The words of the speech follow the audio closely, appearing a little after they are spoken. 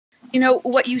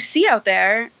what you see out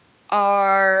there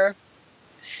are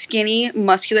skinny,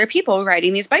 muscular people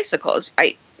riding these bicycles.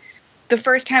 The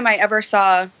first time I ever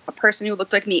saw a person who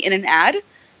looked like me in an ad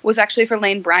was actually for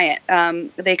Lane Bryant.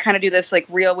 They kind of do this like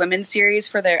Real Women series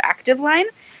for their active line.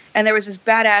 And there was this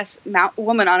badass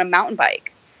woman on a mountain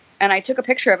bike. And I took a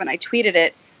picture of it and I tweeted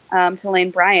it to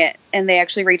Lane Bryant. And they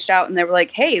actually reached out and they were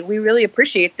like, hey, we really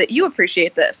appreciate that you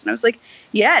appreciate this. And I was like,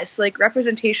 yes, like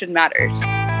representation matters.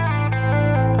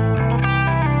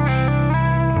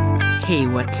 Hey,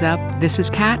 what's up? This is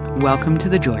Kat. Welcome to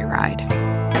The Joyride.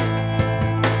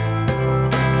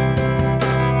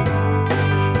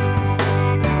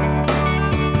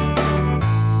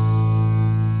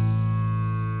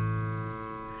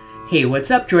 Hey, what's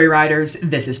up, Joyriders?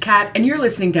 This is Kat, and you're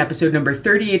listening to episode number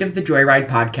 38 of the Joyride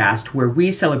podcast, where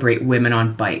we celebrate women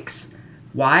on bikes.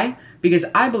 Why? Because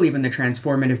I believe in the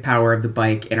transformative power of the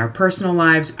bike in our personal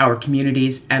lives, our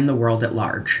communities, and the world at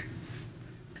large.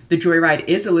 The Joyride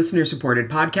is a listener-supported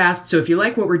podcast, so if you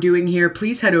like what we're doing here,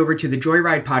 please head over to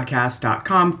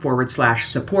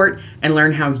thejoyridepodcast.com/support and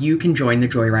learn how you can join the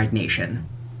Joyride Nation.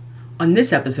 On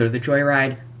this episode of The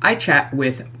Joyride, I chat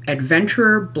with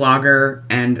adventurer, blogger,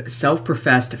 and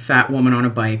self-professed fat woman on a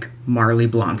bike, Marley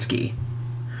Blonsky.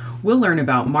 We'll learn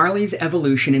about Marley's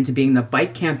evolution into being the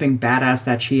bike camping badass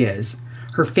that she is,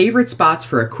 her favorite spots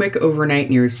for a quick overnight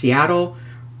near Seattle,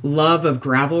 love of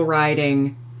gravel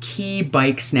riding, key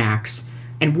bike snacks,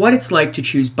 and what it's like to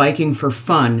choose biking for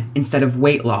fun instead of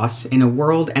weight loss in a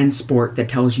world and sport that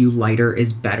tells you lighter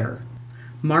is better.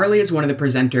 Marley is one of the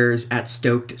presenters at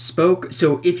Stoked Spoke,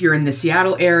 so if you're in the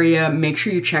Seattle area, make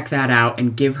sure you check that out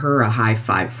and give her a high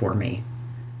five for me.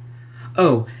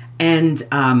 Oh, and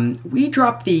we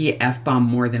dropped the F-bomb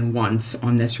more than once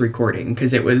on this recording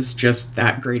because it was just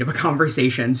that great of a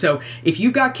conversation. So if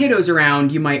you've got kiddos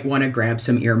around, you might want to grab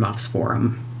some earmuffs for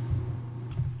them.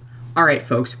 All right,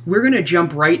 folks, we're going to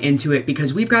jump right into it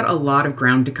because we've got a lot of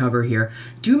ground to cover here.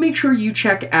 Do make sure you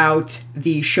check out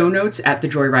the show notes at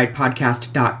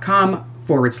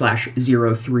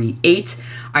thejoyridepodcast.com/038.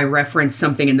 I referenced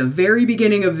something in the very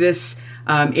beginning of this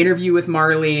interview with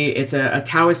Marley. It's a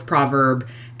Taoist proverb,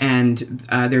 and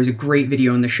there's a great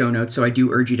video in the show notes, so I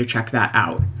do urge you to check that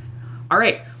out. All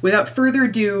right, without further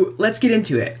ado, let's get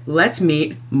into it. Let's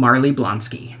meet Marley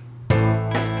Blonsky.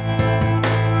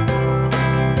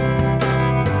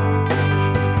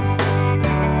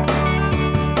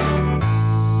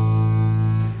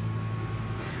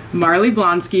 Marley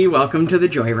Blonsky, welcome to the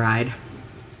Joyride.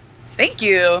 Thank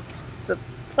you. It's a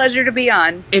pleasure to be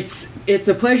on. It's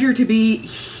a pleasure to be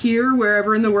here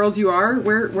wherever in the world you are.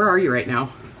 Where are you right now?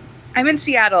 I'm in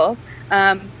Seattle.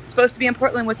 Supposed to be in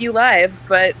Portland with you live,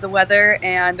 but the weather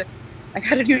and I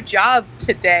got a new job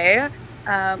today,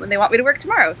 and they want me to work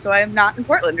tomorrow, so I am not in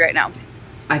Portland right now.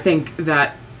 I think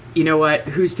that, you know what,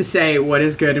 who's to say what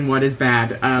is good and what is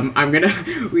bad?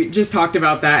 We just talked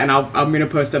about that, and I'm gonna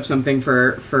post up something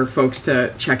for folks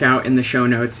to check out in the show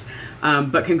notes.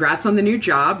 But congrats on the new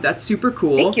job. That's super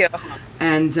cool. Thank you.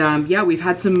 And yeah, we've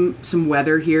had some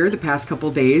weather here the past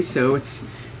couple days, so it's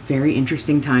very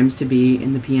interesting times to be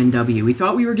in the PNW. We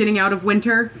thought we were getting out of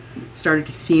winter. Started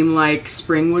to seem like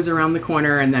spring was around the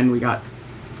corner, and then we got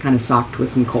kind of socked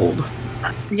with some cold.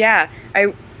 Yeah,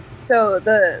 So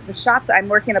the shop, I'm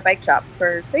working at a bike shop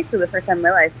for basically the first time in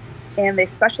my life, and they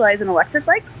specialize in electric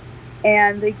bikes,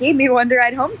 and they gave me one to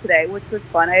ride home today, which was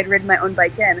fun. I had ridden my own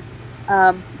bike in,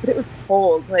 but it was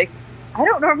cold. Like, I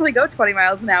don't normally go 20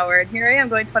 miles an hour, and here I am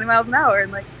going 20 miles an hour,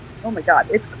 and like, oh my God,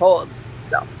 it's cold.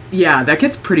 So yeah, that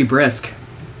gets pretty brisk.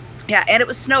 Yeah, and it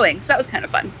was snowing, so that was kind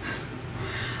of fun.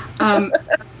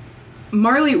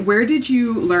 Marley, where did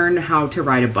you learn how to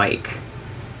ride a bike?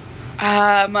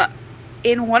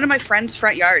 In one of my friend's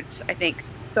front yards, I think.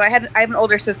 So I have an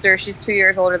older sister. She's 2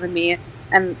 years older than me,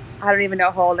 and I don't even know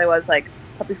how old I was, like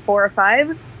probably 4 or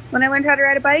 5 when I learned how to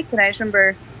ride a bike. And I just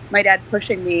remember my dad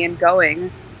pushing me and going.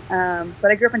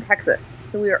 But I grew up in Texas,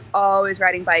 so we were always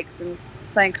riding bikes and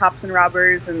playing cops and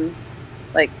robbers, and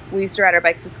like we used to ride our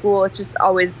bikes to school. It's just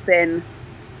always been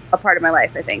a part of my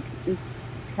life, I think,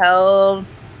 until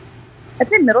I'd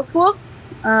say middle school.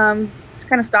 Just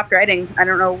kind of stopped riding. I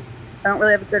don't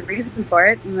really have a good reason for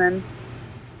it. And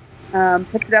then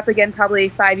picked it up again probably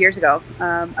 5 years ago.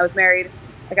 I was married,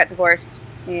 I got divorced,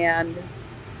 and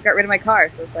got rid of my car.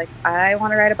 So it's like, I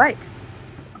want to ride a bike.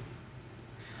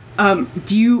 So.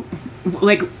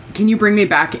 Can you bring me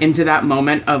back into that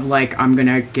moment of like, I'm going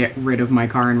to get rid of my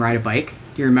car and ride a bike?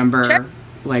 Do you remember Sure.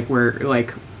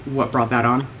 What brought that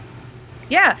on?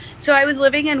 Yeah. So I was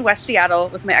living in West Seattle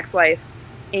with my ex-wife,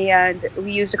 and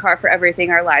we used a car for everything.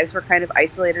 Our lives were kind of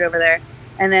isolated over there.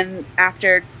 And then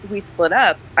after we split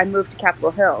up, I moved to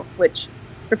Capitol Hill, which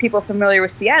for people familiar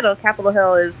with Seattle, Capitol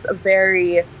Hill is a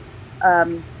very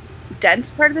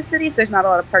dense part of the city, so there's not a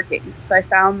lot of parking. So I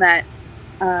found that,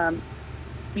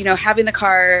 having the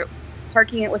car,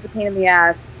 parking it was a pain in the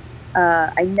ass.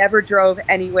 I never drove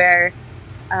anywhere.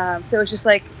 So it was just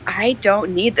like, I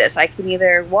don't need this. I can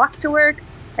either walk to work,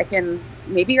 I can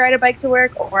maybe ride a bike to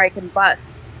work, or I can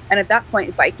bus. And at that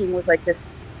point, biking was like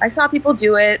this. I saw people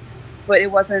do it, but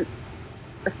it wasn't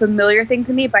a familiar thing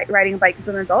to me, riding a bike as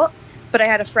an adult. But I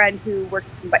had a friend who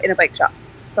worked in a bike shop.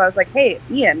 So I was like, hey,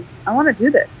 Ian, I want to do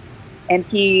this. And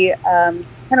he kind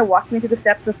of walked me through the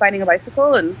steps of finding a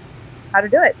bicycle and how to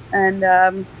do it. And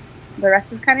the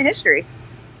rest is kind of history.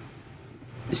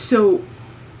 So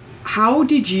how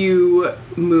did you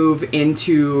move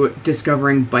into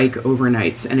discovering bike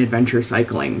overnights and adventure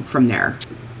cycling from there?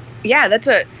 Yeah, that's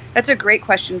a great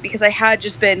question, because I had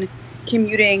just been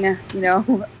commuting,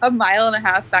 a mile and a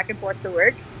half back and forth to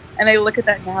work. And I look at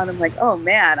that now and I'm like, oh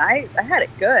man, I had it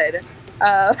good.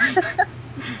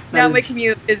 Now my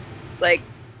commute is like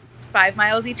 5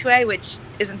 miles each way, which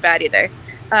isn't bad either,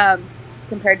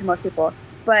 compared to most people.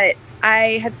 But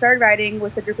I had started riding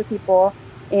with a group of people,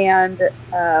 and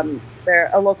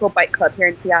they're a local bike club here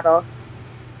in Seattle.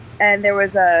 And there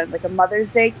was a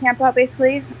Mother's Day camp out,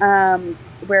 basically,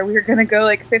 where we were going to go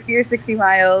like 50 or 60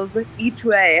 miles each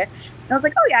way. And I was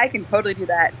like, oh yeah, I can totally do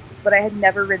that. But I had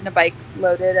never ridden a bike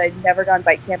loaded. I'd never gone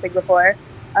bike camping before.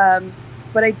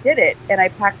 But I did it, and I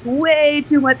packed way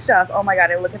too much stuff. Oh my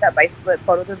God, I look at that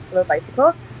photo of the bicycle,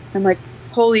 and I'm like,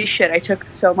 holy shit, I took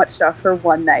so much stuff for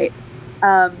one night.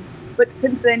 But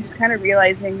since then, just kind of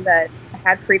realizing that I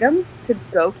had freedom to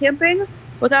go camping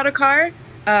without a car,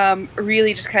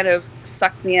 really just kind of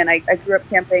sucked me in. I grew up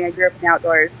camping, I grew up in the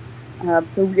outdoors.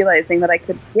 So realizing that I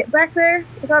could get back there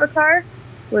without a car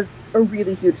was a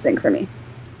really huge thing for me.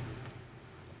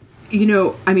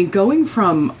 Going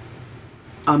from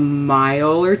a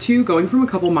mile or two, going from a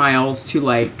couple miles to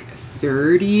like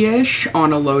 30-ish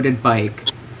on a loaded bike,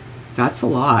 that's a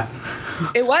lot.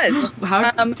 It was.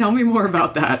 Tell me more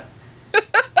about that.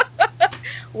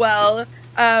 Well,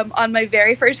 on my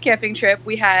very first camping trip,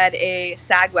 we had a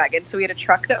sag wagon. So we had a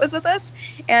truck that was with us.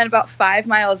 And about 5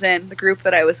 miles in, the group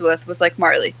that I was with was like,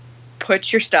 Marley,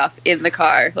 put your stuff in the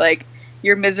car. Like,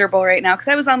 you're miserable right now. Because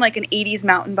I was on like an 80s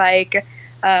mountain bike.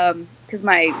 Because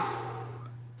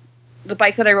the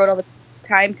bike that I rode all the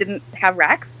time didn't have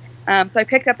racks. So I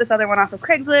picked up this other one off of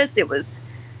Craigslist. It was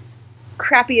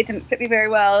crappy. It didn't fit me very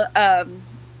well.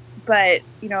 But,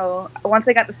 once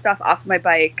I got the stuff off my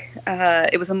bike,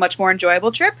 it was a much more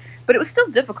enjoyable trip, but it was still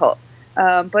difficult.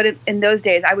 But in those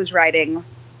days, I was riding,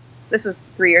 this was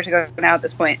 3 years ago now at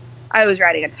this point, I was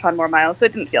riding a ton more miles, so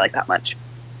it didn't feel like that much.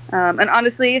 And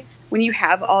honestly, when you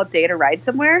have all day to ride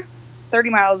somewhere, 30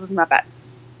 miles isn't that bad.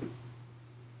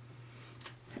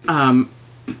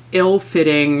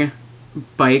 Ill-fitting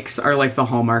bikes are like the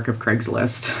hallmark of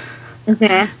Craigslist.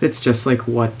 Mm-hmm. It's just like,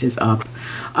 what is up?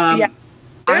 Yeah.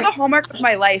 They're the hallmark of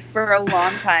my life for a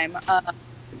long time.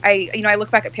 I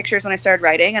look back at pictures when I started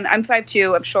riding, and I'm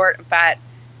 5'2", I'm short, I'm fat.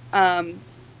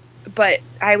 But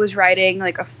I was riding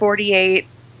like a 48,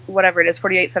 whatever it is,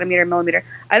 48 centimeter, millimeter.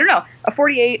 I don't know, a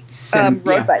 48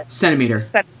 road bike. Centimeter.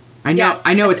 I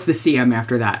know it's the cm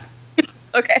after that.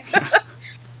 Okay.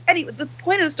 Anyway, the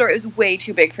point of the story was way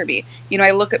too big for me.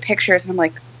 I look at pictures and I'm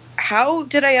like, how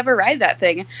did I ever ride that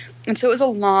thing? And so it was a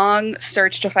long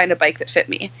search to find a bike that fit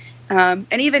me. And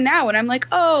even now when I'm like,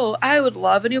 oh, I would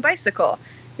love a new bicycle.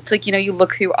 It's like, you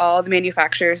look through all the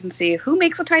manufacturers and see who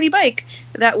makes a tiny bike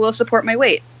that will support my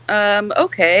weight.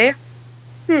 Okay.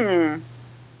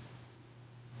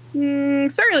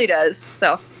 Certainly does.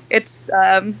 So it's,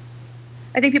 I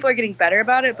think people are getting better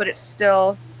about it, but it's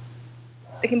still,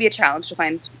 it can be a challenge to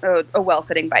find a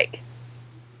well-fitting bike.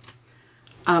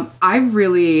 I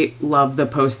really love the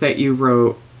post that you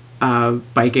wrote,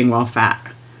 biking while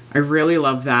fat. I really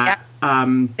love that.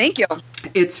 Yeah. Thank you.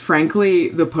 It's frankly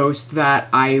the post that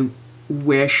I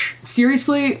wish,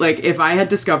 seriously, like if I had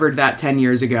discovered that 10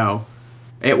 years ago,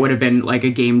 it would have been like a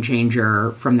game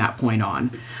changer from that point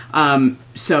on.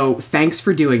 So thanks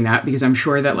for doing that, because I'm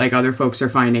sure that like other folks are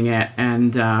finding it,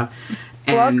 and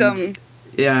welcome.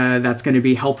 That's going to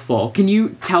be helpful. Can you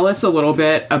tell us a little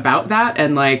bit about that,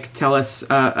 and like tell us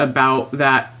about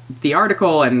the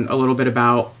article, and a little bit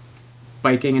about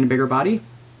biking in a bigger body?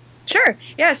 Sure.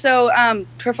 Yeah. So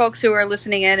for folks who are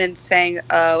listening in and saying,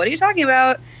 what are you talking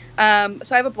about?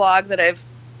 So I have a blog that I've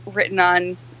written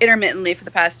on intermittently for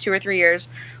the past 2 or 3 years.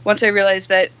 Once I realized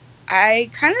that I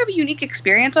kind of have a unique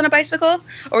experience on a bicycle,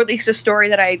 or at least a story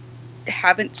that I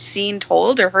haven't seen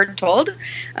told or heard told.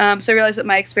 So I realized that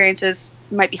my experiences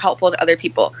might be helpful to other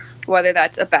people, whether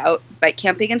that's about bike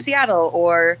camping in Seattle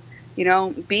or,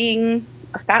 being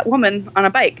a fat woman on a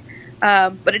bike.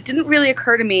 But it didn't really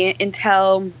occur to me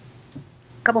until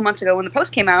a couple months ago when the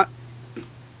post came out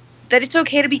that it's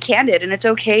okay to be candid and it's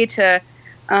okay to,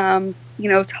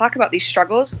 talk about these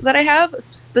struggles that I have,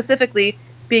 specifically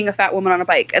being a fat woman on a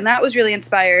bike. And that was really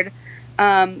inspired.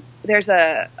 There's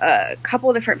a couple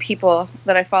of different people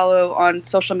that I follow on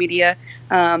social media.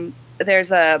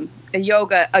 There's a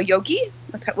yogi.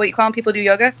 That's what you call them. People do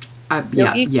yoga.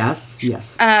 Yes.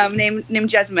 Named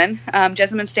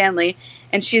Jessamine Stanley.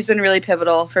 And she's been really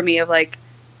pivotal for me of like,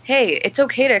 hey, it's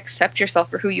okay to accept yourself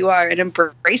for who you are and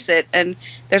embrace it. And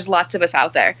there's lots of us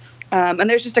out there. And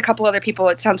there's just a couple other people,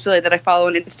 it sounds silly, that I follow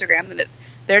on Instagram that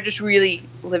they're just really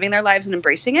living their lives and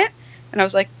embracing it. And I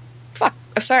was like, fuck,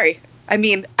 I'm sorry. I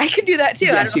mean, I can do that too.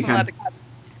 Yes, I don't know if I'm allowed to cuss.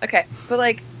 Okay. But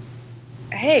like,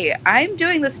 hey, I'm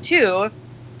doing this too.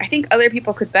 I think other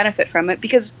people could benefit from it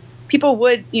because people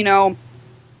would,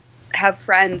 have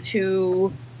friends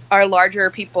who are larger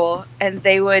people and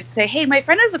they would say, hey, my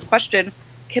friend has a question.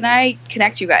 Can I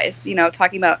connect you guys?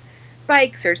 Talking about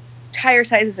bikes or tire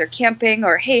sizes or camping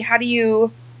or, hey, how do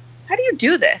you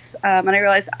do this? And I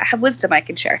realized I have wisdom I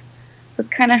can share. That's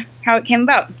kind of how it came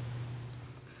about.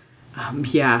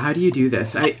 How do you do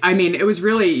this? I mean, it was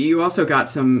really, you also got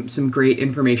some great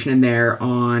information in there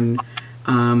on,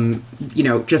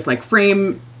 just like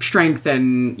frame strength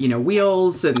and,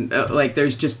 wheels and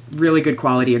there's just really good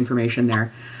quality information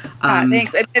there.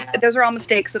 Thanks. Those are all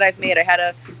mistakes that I've made. I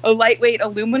had a lightweight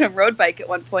aluminum road bike at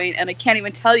one point, and I can't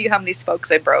even tell you how many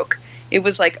spokes I broke. It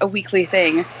was like a weekly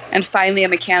thing. And finally a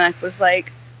mechanic was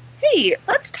like, hey,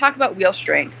 let's talk about wheel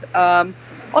strength.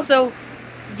 Also,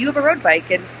 you have a road bike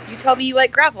and you tell me you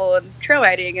like gravel and trail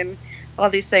riding and all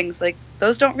these things. Like,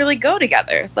 those don't really go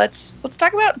together. Let's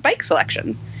talk about bike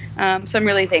selection. So I'm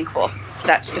really thankful to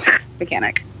that specific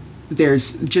mechanic.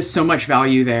 There's just so much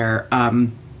value there.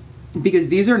 Because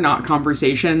these are not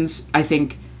conversations. I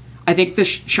think the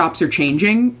shops are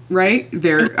changing, right?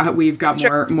 We've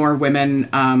got more women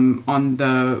on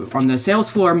the sales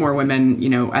floor, more women,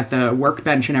 at the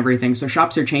workbench and everything. So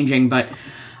shops are changing, but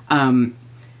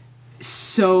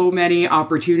so many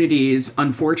opportunities,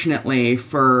 unfortunately,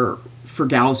 for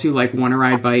gals who want to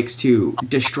ride bikes to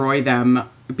destroy them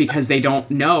because they don't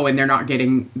know and they're not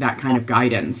getting that kind of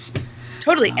guidance.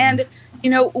 Totally. And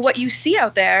what you see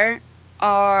out there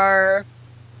are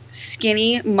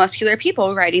skinny, muscular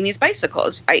people riding these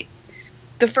bicycles.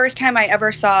 The first time I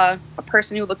ever saw a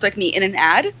person who looked like me in an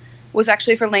ad was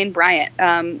actually for Lane Bryant.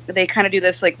 They kind of do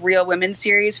this Real Women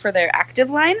series for their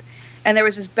active line. And there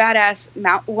was this badass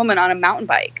woman on a mountain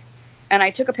bike. And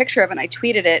I took a picture of it and I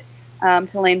tweeted it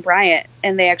to Lane Bryant.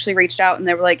 And they actually reached out and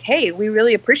they were like, hey, we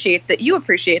really appreciate that you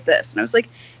appreciate this. And I was like,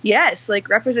 yes,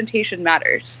 representation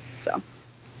matters. So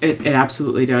it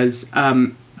absolutely does.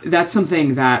 That's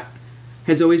something that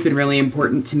has always been really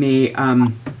important to me,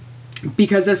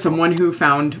 because as someone who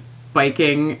found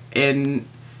biking in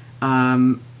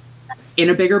a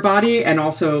bigger body, and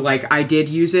also I did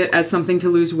use it as something to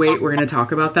lose weight. We're going to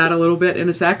talk about that a little bit in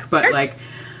a sec, but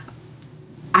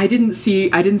I didn't see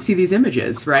these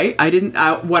images, right?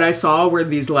 What I saw were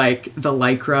these the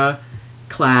Lycra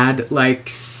clad,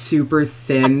 super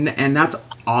thin, and that's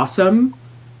awesome.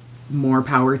 More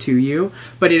power to you,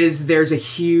 but there's a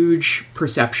huge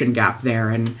perception gap there,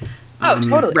 and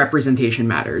totally. Representation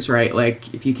matters, right?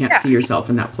 If you can't see yourself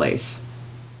in that place.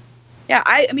 Yeah,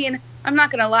 I mean, I'm not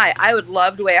gonna lie, I would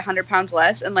love to weigh 100 pounds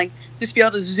less and just be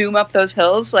able to zoom up those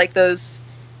hills those,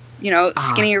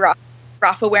 skinny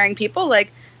Rafa wearing people.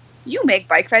 You make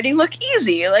bike riding look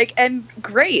easy, and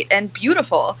great and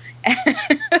beautiful,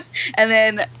 and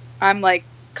then I'm a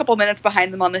couple minutes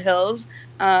behind them on the hills.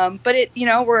 But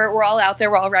we're all out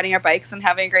there, we're all riding our bikes and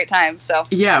having a great time. So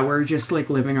yeah, we're just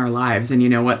living our lives, and you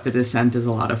know what? The descent is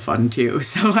a lot of fun too.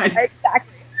 So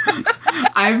exactly.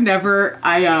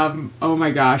 Oh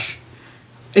my gosh.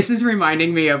 This is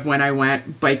reminding me of when I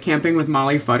went bike camping with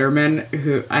Molly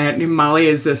Futterman, Molly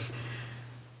is this,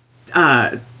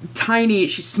 tiny,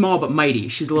 she's small but mighty.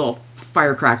 She's a little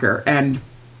firecracker, and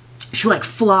she'll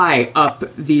fly up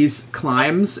these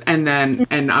climbs, and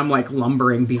I'm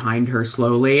lumbering behind her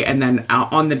slowly, and then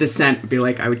out on the descent be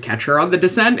I would catch her on the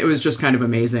descent. It was just kind of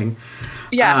amazing.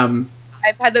 Yeah.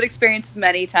 I've had that experience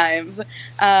many times.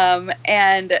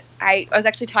 And I was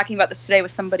actually talking about this today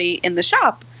with somebody in the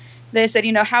shop. They said,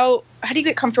 how do you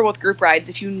get comfortable with group rides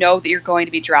if you know that you're going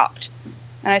to be dropped?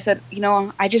 And I said,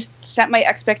 I just set my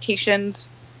expectations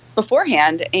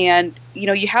beforehand, and,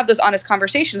 you have those honest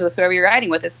conversations with whoever you're riding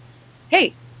with. Is,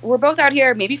 hey, we're both out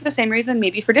here, maybe for the same reason,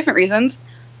 maybe for different reasons,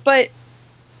 but,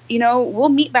 you know, we'll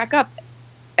meet back up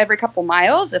every couple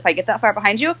miles if I get that far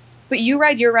behind you. But you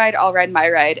ride your ride, I'll ride my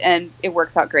ride, and it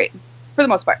works out great for the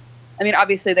most part. I mean,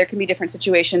 obviously, there can be different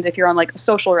situations if you're on like a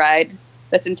social ride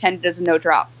that's intended as a no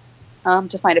drop,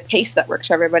 to find a pace that works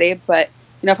for everybody. But,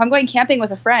 you know, if I'm going camping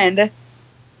with a friend,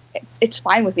 it's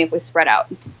fine with me if we spread out.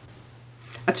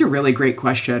 That's a really great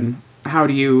question. How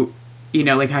do you, you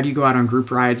know, like, how do you go out on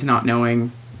group rides not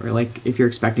knowing, or like if you're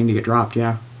expecting to get dropped?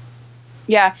 Yeah.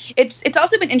 Yeah. It's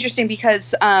also been interesting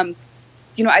because,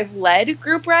 you know, I've led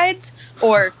group rides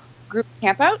or group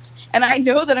campouts, and I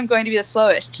know that I'm going to be the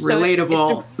slowest. So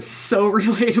relatable. So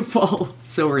relatable.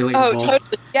 So relatable. Oh,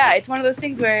 totally. Yeah. It's one of those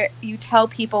things where you tell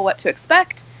people what to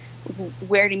expect,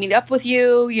 where to meet up with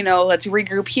you, you know, let's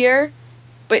regroup here,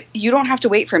 but you don't have to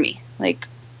wait for me. Like,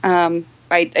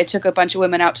 I took a bunch of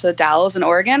women out to the Dalles in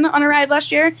Oregon on a ride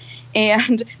last year,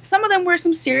 and some of them were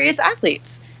some serious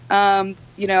athletes.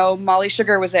 You know, Molly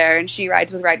Sugar was there, and she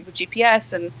rides with Ride with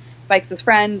GPS and bikes with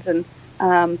friends, and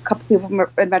a couple people from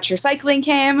Adventure Cycling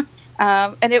came,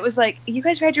 and it was like, you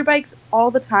guys ride your bikes all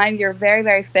the time. You're very,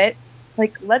 very fit.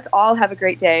 Like, let's all have a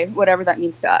great day, whatever that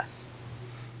means to us.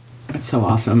 That's so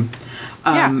awesome.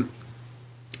 Yeah.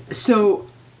 So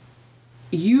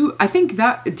I think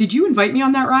did you invite me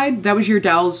on that ride? That was your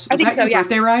Dalles, was that your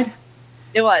birthday ride?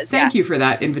 It was. Thank you for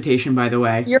that invitation, by the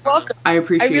way. You're welcome. I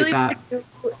appreciate that. I really want to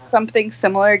do something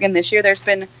similar again this year. There's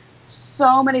been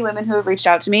so many women who have reached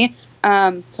out to me.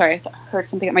 Sorry, I heard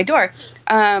something at my door.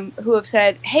 Who have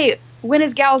said, "Hey, when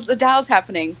is the Dalles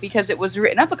happening?" Because it was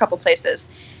written up a couple places.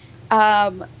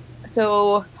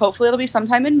 So hopefully it'll be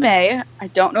sometime in May. I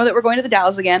don't know that we're going to the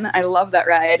Dalles again. I love that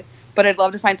ride, but I'd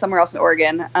love to find somewhere else in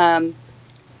Oregon.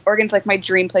 Oregon's like my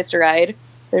dream place to ride.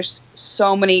 There's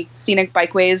so many scenic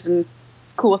bikeways and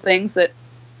cool things that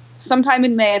sometime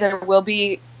in May there will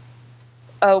be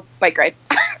a bike ride.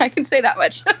 I can say that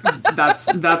much.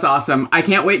 That's awesome. I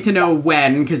can't wait to know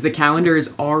when, because the calendar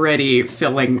is already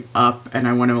filling up, and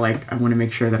I want to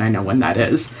make sure that I know when that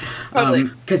is. Totally.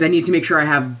 Because I need to make sure I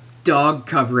have dog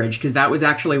coverage, because that was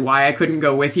actually why I couldn't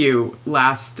go with you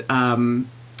last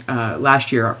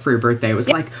year for your birthday. It was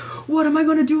like, what am I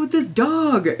going to do with this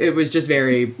dog? It was just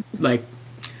very like,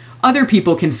 other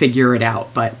people can figure it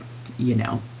out, but you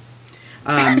know.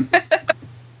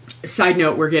 Side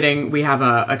note, we have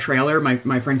a trailer.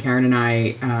 My friend Karen and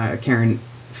I, Karen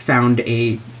found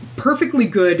a perfectly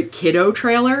good kiddo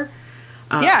trailer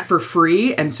for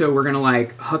free. And so we're going to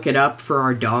like hook it up for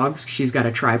our dogs. She's got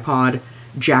a tripod,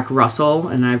 Jack Russell,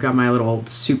 and I've got my little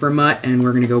super mutt, and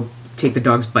we're going to go take the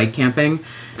dogs bike camping.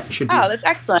 Should be that's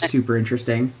excellent. Super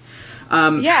interesting.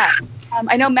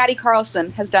 I know Maddie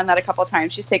Carlson has done that a couple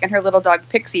times. She's taken her little dog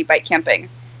Pixie bike camping.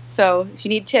 So if you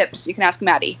need tips, you can ask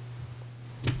Maddie.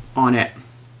 On it.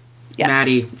 Yes.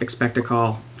 Maddie, expect a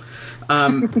call.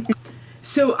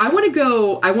 So I want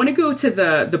to go to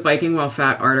the Biking While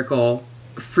Fat article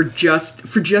for just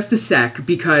a sec,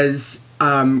 because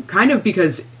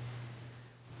because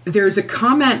there's a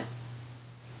comment,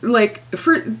 like,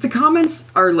 the comments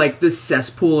are like the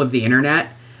cesspool of the internet.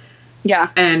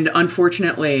 Yeah. And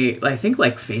unfortunately, I think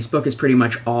like Facebook is pretty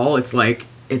much all. It's like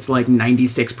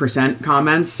 96%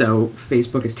 comments, so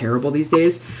Facebook is terrible these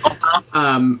days.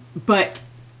 But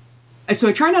so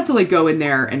I try not to like go in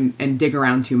there and dig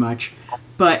around too much.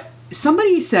 But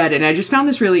somebody said, and I just found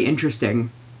this really interesting,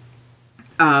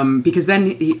 because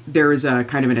then there was a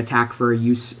kind of an attack for a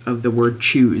use of the word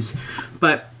choose.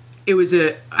 But it was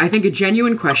I think a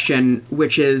genuine question,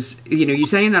 which is, you know, you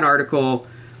say in that article,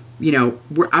 you know,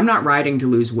 I'm not riding to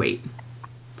lose weight.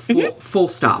 Full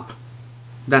stop.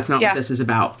 That's not what this is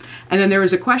about. And then there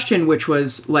was a question which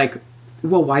was like,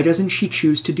 well, why doesn't she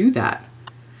choose to do that?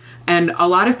 And a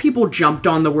lot of people jumped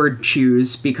on the word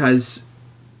choose because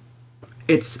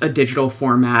it's a digital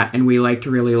format and we like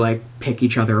to really like pick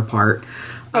each other apart.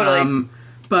 Totally.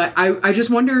 But I just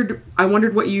wondered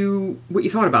what you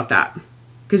thought about that.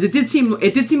 Because it did seem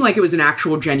like it was an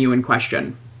actual genuine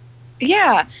question.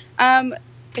 Yeah.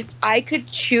 If I could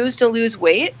choose to lose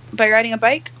weight by riding a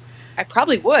bike, I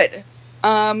probably would.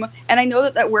 And I know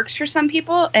that works for some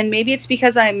people, and maybe it's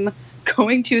because I'm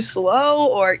going too slow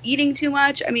or eating too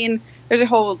much. I mean, there's a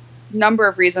whole number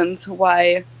of reasons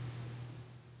why,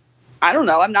 I don't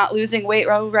know, I'm not losing weight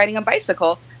while riding a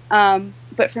bicycle.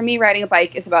 But for me, riding a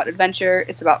bike is about adventure.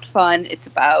 It's about fun. It's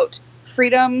about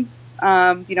freedom,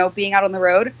 you know, being out on the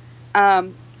road.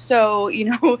 So, you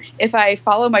know, if I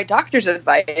follow my doctor's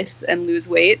advice and lose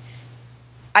weight,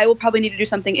 I will probably need to do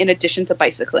something in addition to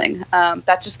bicycling.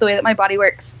 That's just the way that my body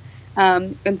works.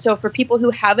 And so for people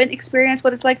who haven't experienced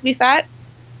what it's like to be fat,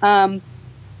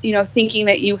 thinking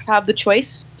that you have the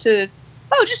choice to,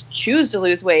 just choose to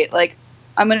lose weight. Like,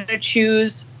 I'm going to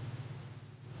choose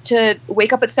to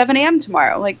wake up at 7 a.m.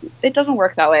 tomorrow. Like, it doesn't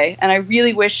work that way. And I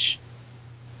really wish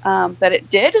that it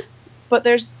did. But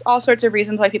there's all sorts of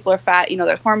reasons why people are fat.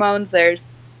 There's hormones. There's,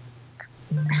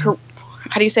 how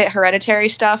do you say it, hereditary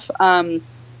stuff.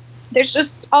 There's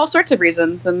just all sorts of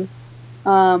reasons. And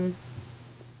for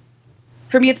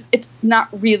me, it's not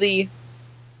really,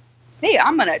 hey,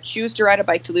 I'm going to choose to ride a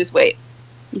bike to lose weight.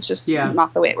 It's just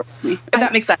not the way it works for me. If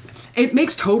that makes sense. It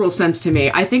makes total sense to me.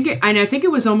 I think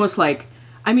it was almost like,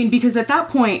 because at that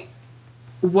point,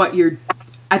 what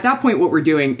we're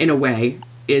doing in a way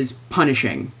is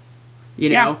punishing,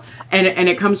 and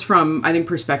it comes from, I think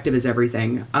perspective is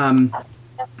everything.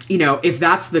 If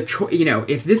that's the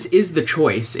if this is the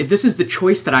choice, if this is the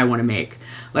choice that I want to make,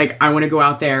 like, I want to go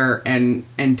out there and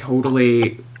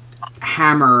totally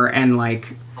hammer and,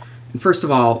 like, first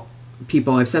of all,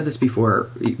 people, I've said this before,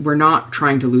 we're not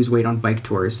trying to lose weight on bike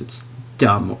tours. It's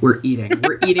dumb. We're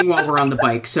eating while we're on the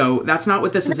bike. So that's not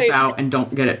what this is about, and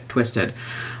don't get it twisted.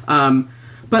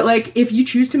 But, like, if you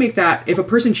choose to make that, if a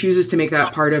person chooses to make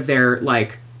that part of their,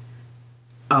 like,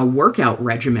 a workout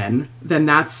regimen, then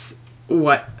that's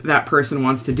what that person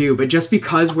wants to do. But just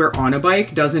because we're on a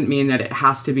bike doesn't mean that it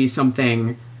has to be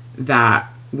something that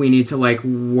we need to, like,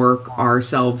 work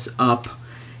ourselves up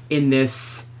in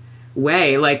this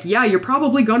way. Like, you're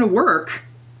probably going to work,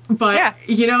 but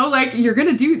like, you're going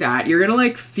to do that. You're going to,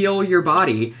 like, feel your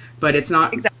body, but it's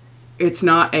not, it's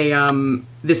not a,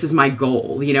 this is my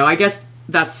goal. I guess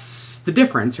that's the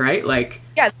difference, right? Like,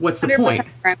 what's the point?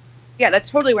 That's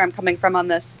totally where I'm coming from on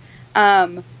this.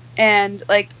 And,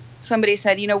 like, somebody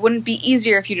said, wouldn't it be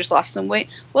easier if you just lost some weight?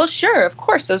 Well, sure, of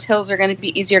course, those hills are going to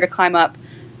be easier to climb up.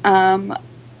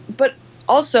 But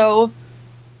also,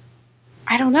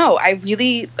 I don't know. I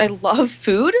love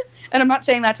food, and I'm not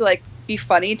saying that to, like, be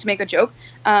funny, to make a joke.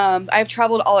 I've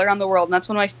traveled all around the world, and that's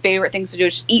one of my favorite things to do,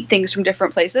 is just eat things from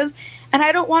different places. And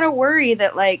I don't want to worry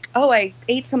that, like, I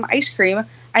ate some ice cream,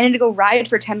 I need to go ride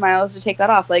for 10 miles to take that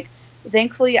off. Like,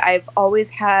 thankfully, I've always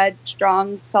had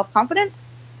strong self-confidence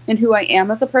in who I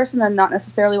am as a person, and not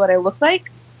necessarily what I look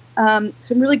like. So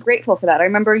I'm really grateful for that. I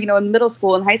remember, in middle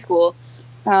school and high school,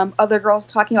 other girls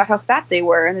talking about how fat they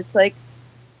were, and it's like,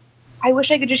 I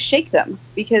wish I could just shake them,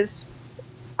 because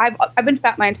I've been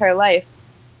fat my entire life,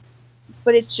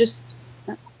 but it's just,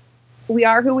 we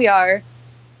are who we are,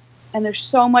 and there's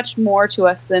so much more to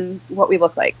us than what we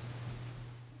look like.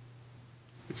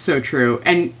 So true.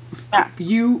 And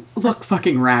you look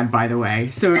fucking rad, by the way.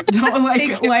 So don't,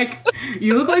 like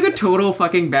you look like a total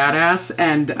fucking badass,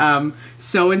 and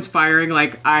so inspiring.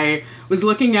 Like, I was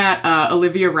looking at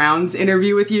Olivia Round's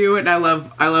interview with you, and I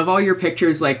love all your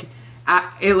pictures. Like,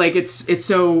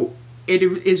 it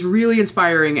is really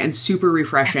inspiring and super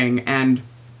refreshing. And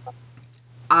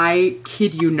I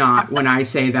kid you not when I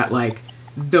say that, like,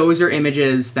 those are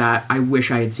images that I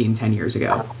wish I had seen 10 years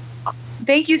ago.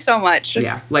 Thank you so much.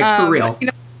 Yeah, like, for real.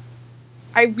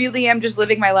 I really am just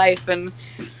living my life, and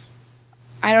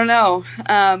I don't know.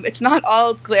 It's not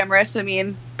all glamorous,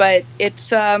 but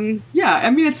it's...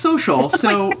 it's social,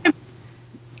 so...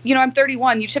 I'm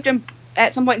 31. You just have to,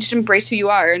 at some point, just embrace who you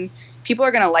are, and people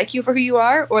are going to like you for who you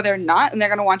are, or they're not, and they're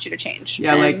going to want you to change.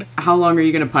 Yeah, like, how long are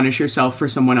you going to punish yourself for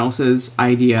someone else's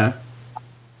idea?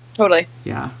 Totally.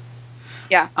 Yeah.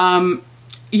 Yeah.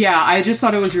 I just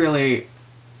thought it was really...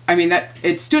 that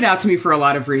it stood out to me for a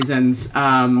lot of reasons,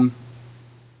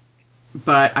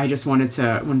 but I just wanted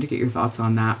to get your thoughts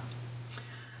on that.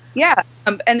 Yeah,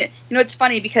 and it's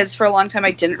funny because for a long time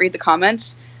I didn't read the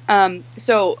comments.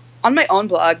 So on my own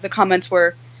blog, the comments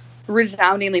were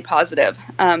resoundingly positive,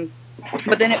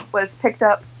 but then it was picked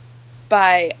up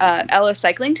by Ella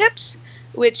Cycling Tips,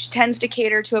 which tends to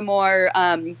cater to a more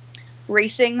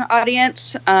racing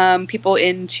audience, people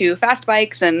into fast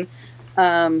bikes and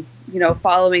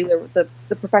following the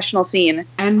professional scene.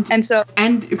 And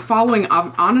following,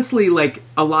 honestly, like,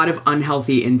 a lot of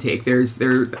unhealthy intake. There is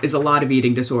a lot of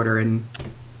eating disorder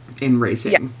in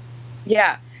racing.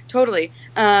 Yeah, totally.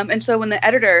 And so when the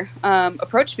editor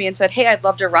approached me and said, hey, I'd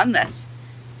love to run this,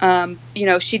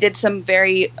 she did some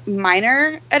very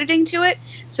minor editing to it.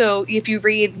 So if you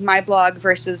read my blog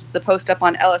versus the post up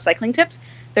on Ella Cycling Tips,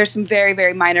 there's some very,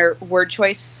 very minor word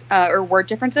choice or word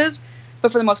differences.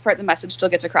 But for the most part, the message still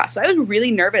gets across. So I was really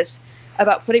nervous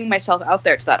about putting myself out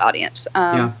there to that audience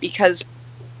because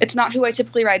it's not who I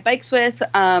typically ride bikes with.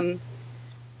 And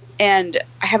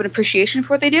I have an appreciation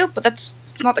for what they do, but it's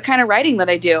not the kind of riding that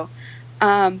I do.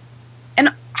 And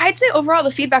I'd say overall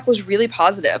the feedback was really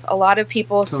positive. A lot of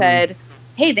people said,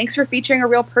 hey, thanks for featuring a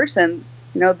real person.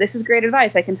 This is great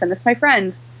advice. I can send this to my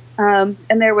friends. And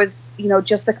there was,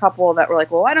 just a couple that were like,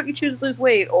 well, why don't you choose to lose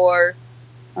weight? Or,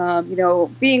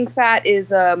 being fat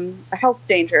is a health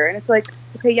danger. And it's like,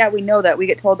 okay, yeah, we know that. We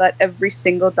get told that every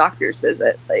single doctor's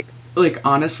visit. Like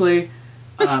honestly,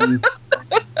 I'm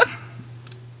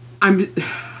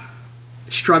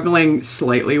struggling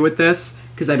slightly with this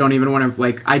because I don't even want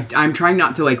to, I'm trying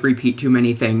not to, repeat too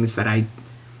many things that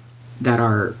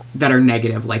are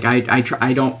negative. Like,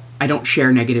 I don't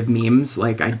share negative memes.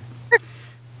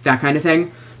 That kind of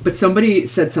thing. But somebody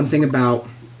said something about,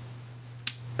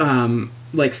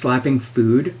 slapping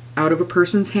food out of a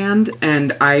person's hand,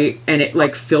 and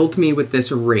it filled me with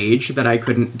this rage that I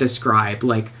couldn't describe.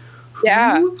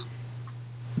 Who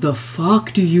the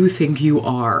fuck do you think you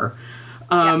are?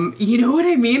 You know what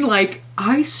I mean?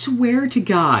 I swear to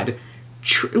God,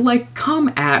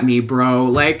 come at me,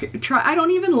 bro. Try. I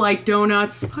don't even like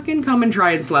donuts. Fucking come and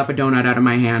try and slap a donut out of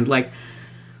my hand.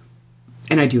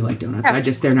 And I do like donuts.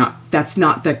 Yeah. That's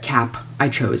not the cap I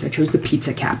chose. I chose the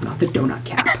pizza cap, not the donut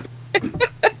cap.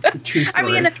 It's a true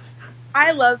story. I mean,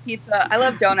 I love pizza. I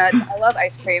love donuts. I love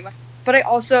ice cream. But I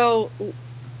also,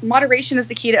 moderation is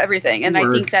the key to everything. And I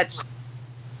think that's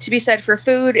to be said for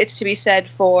food. It's to be said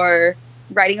for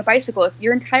riding a bicycle. If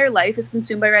your entire life is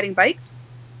consumed by riding bikes,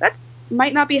 that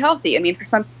might not be healthy. I mean,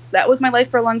 that was my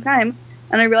life for a long time.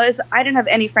 And I realized I didn't have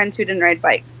any friends who didn't ride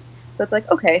bikes. So it's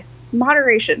okay.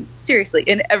 Moderation, seriously,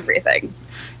 in everything.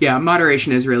 Yeah,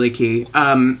 moderation is really key.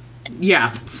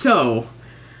 Yeah, so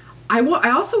I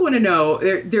also want to know,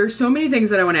 there are so many things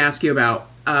that I want to ask you about.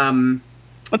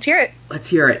 Let's hear it. Let's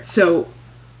hear it. So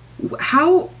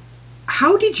how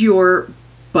did your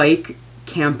bike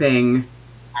camping,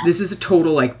 this is a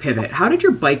total pivot, how did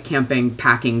your bike camping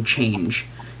packing change?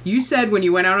 You said when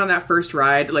you went out on that first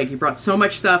ride, you brought so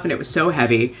much stuff and it was so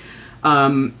heavy.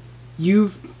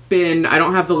 You've been, I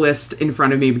don't have the list in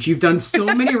front of me, but you've done so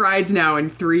many rides now in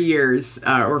 3 years,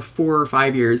 or 4 or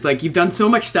 5 years. You've done so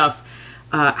much stuff.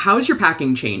 How has your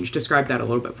packing changed? Describe that a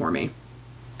little bit for me.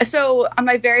 So on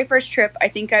my very first trip, I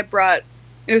think it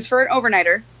was for an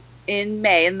overnighter in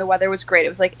May, and the weather was great. It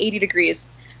was 80 degrees.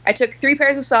 I took 3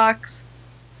 pairs of socks,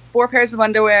 4 pairs of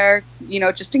underwear,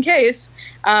 just in case.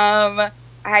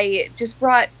 I just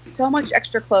brought so much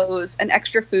extra clothes and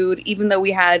extra food, even though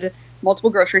we had multiple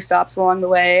grocery stops along the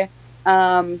way.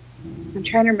 I'm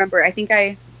trying to remember. I think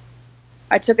I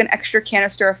took an extra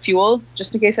canister of fuel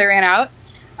just in case I ran out,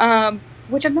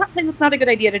 which I'm not saying that's not a good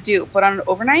idea to do, but on an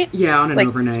overnight? Yeah, on an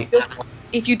overnight.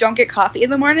 If you don't get coffee in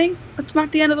the morning, that's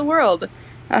not the end of the world.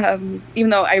 Even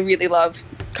though I really love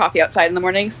coffee outside in the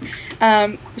mornings.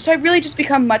 So I've really just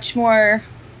become much more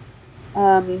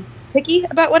picky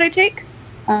about what I take.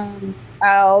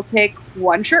 I'll take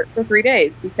 1 shirt for 3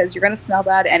 days because you're going to smell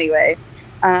bad anyway.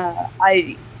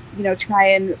 I try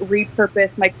and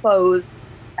repurpose my clothes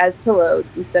as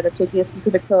pillows instead of taking a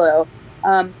specific pillow.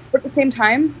 But at the same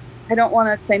time, I don't want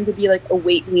to claim to be a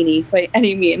weight weenie by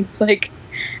any means.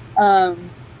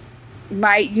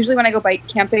 Usually when I go bike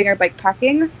camping or bike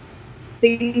packing,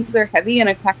 things are heavy and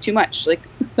I pack too much.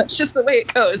 That's just the way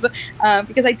it goes.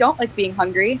 Because I don't like being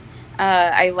hungry.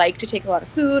 I like to take a lot of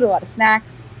food, a lot of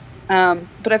snacks.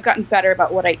 But I've gotten better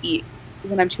about what I eat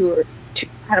when I'm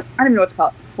I don't even know what to call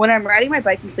it. When I'm riding my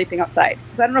bike and sleeping outside.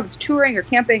 Because I don't know if it's touring or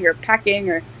camping or packing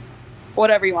or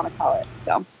whatever you want to call it.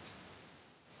 So,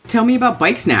 tell me about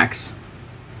bike snacks.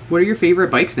 What are your favorite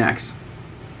bike snacks?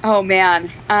 Oh,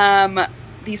 man.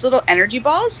 These little energy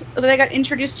balls that I got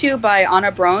introduced to by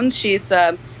Anna Brones. She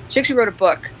actually wrote a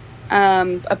book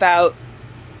about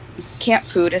camp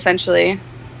food, essentially.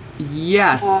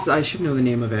 Yes, I should know the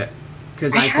name of it.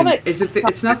 Because is it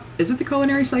the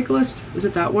Culinary Cyclist? Is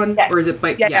it that one? Yes. Or is it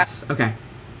bike? Yeah, yes. yeah.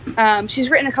 Okay. She's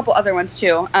written a couple other ones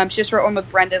too. She just wrote one with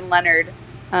Brendan Leonard.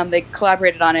 They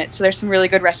collaborated on it. So there's some really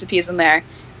good recipes in there.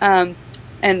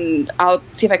 And I'll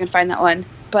see if I can find that one.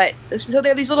 But so they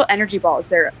have these little energy balls.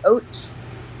 They're oats,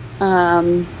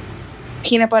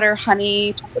 peanut butter,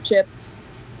 honey, chocolate chips,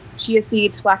 chia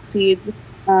seeds, flax seeds.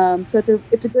 So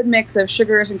it's a good mix of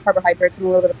sugars and carbohydrates and a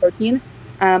little bit of protein.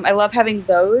 I love having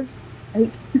those. I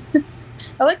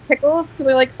like pickles because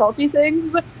I like salty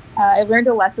things. I learned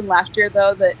a lesson last year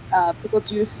though that pickle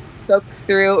juice soaks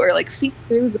through or seeps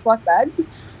through Ziploc bags.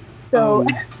 So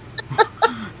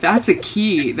that's a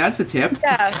key. That's a tip.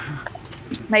 Yeah.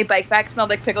 My bike bag smelled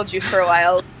like pickle juice for a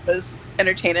while. It was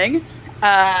entertaining.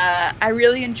 I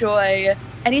really enjoy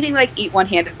anything eat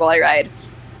one-handed while I ride.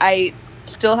 I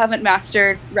still haven't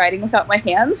mastered riding without my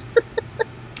hands.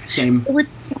 Same. Which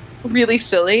is really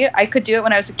silly. I could do it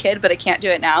when I was a kid, but I can't do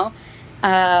it now.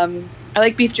 I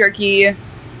like beef jerky.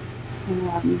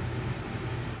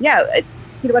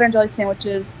 peanut butter and jelly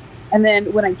sandwiches. And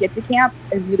then when I get to camp,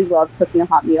 I really love cooking a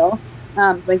hot meal.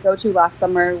 My go-to last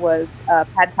summer was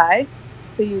pad thai.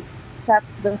 So you prep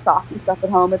the sauce and stuff at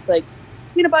home. It's like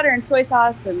peanut butter and soy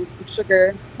sauce and some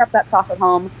sugar. Prep that sauce at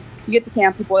home. You get to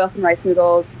camp, you boil some rice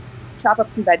noodles, chop up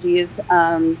some veggies,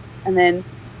 and then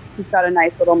you've got a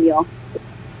nice little meal.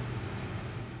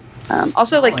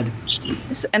 Also, like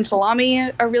cheese and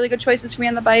salami are really good choices for me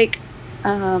on the bike.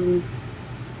 I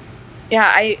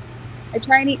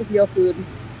try and eat real food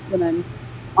when I'm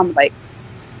on the bike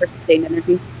for sustained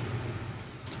energy.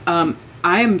 I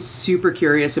am super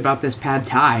curious about this pad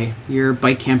thai, your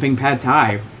bike camping pad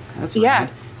thai. That's rad.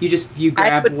 You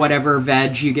grab whatever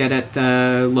veg you get at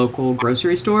the local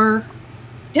grocery store?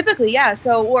 Typically, yeah.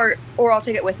 So, or I'll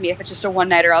take it with me. If it's just a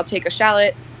one-nighter, I'll take a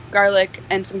shallot, garlic,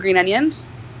 and some green onions.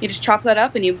 You just chop that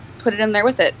up and you put it in there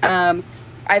with it. I've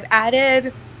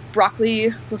added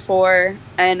broccoli before,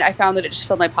 and I found that it just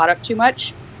filled my pot up too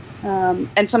much.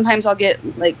 And sometimes I'll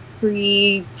get like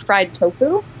pre-fried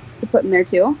tofu to put in there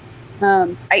too.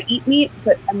 I eat meat,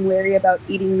 but I'm wary about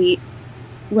eating meat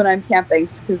when I'm camping,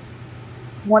 because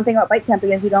one thing about bike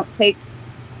camping is you don't take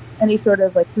any sort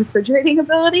of like refrigerating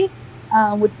ability,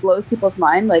 which blows people's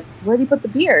mind. Like, where do you put the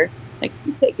beer? Like,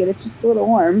 you take it, it's just a little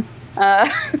warm.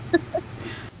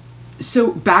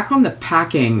 So back on the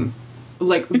packing,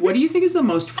 like, what do you think is the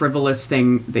most frivolous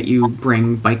thing that you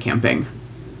bring bike camping?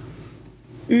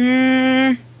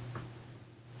 Or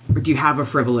do you have a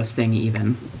frivolous thing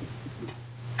even?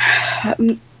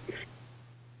 I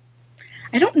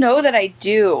don't know that I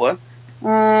do.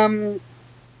 I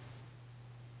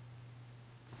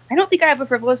don't think I have a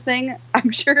frivolous thing.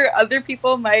 I'm sure other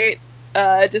people might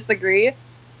disagree.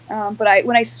 But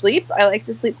when I sleep, I like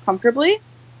to sleep comfortably.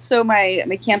 So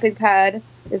my camping pad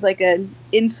is like an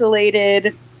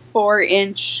insulated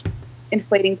 4-inch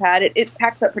inflating pad. It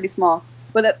packs up pretty small,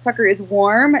 but that sucker is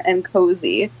warm and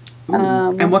cozy.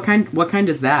 And what kind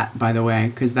is that, by the way?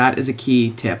 Because that is a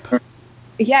key tip.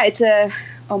 Yeah, it's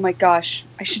oh my gosh,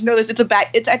 I should know this. I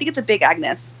think it's a Big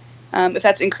Agnes. If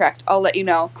that's incorrect, I'll let you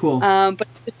know. Cool. But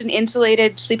it's an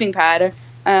insulated sleeping pad.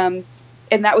 And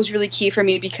that was really key for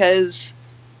me because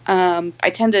I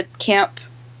tend to camp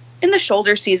in the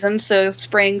shoulder season, so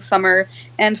spring, summer,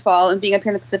 and fall, and being up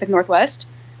here in the Pacific Northwest,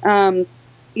 it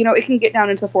can get down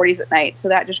into the 40s at night, so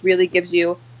that just really gives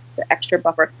you the extra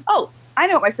buffer. Oh, I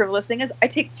know what my frivolous thing is. I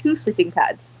take 2 sleeping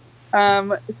pads.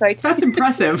 That's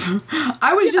impressive.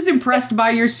 I was just impressed by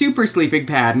your super sleeping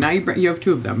pad. Now you have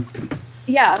 2 of them.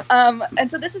 Yeah, and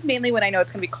so this is mainly when I know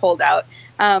it's going to be cold out.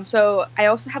 So I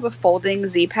also have a folding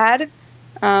Z pad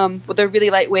with a really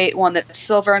lightweight one that's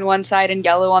silver on one side and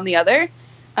yellow on the other.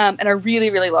 And I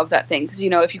really, really love that thing because,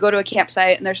 if you go to a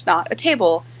campsite and there's not a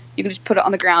table, you can just put it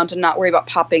on the ground and not worry about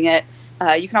popping it.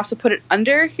 You can also put it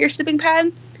under your sleeping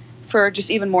pad for just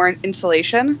even more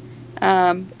insulation.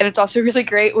 And it's also really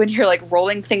great when you're like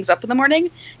rolling things up in the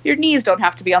morning. Your knees don't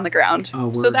have to be on the ground.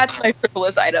 Oh, so that's my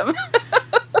frivolous item.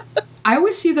 I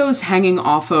always see those hanging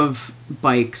off of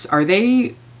bikes. Are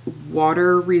they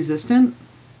water resistant?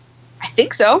 I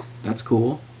think so. That's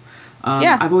cool.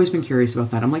 Yeah. I've always been curious about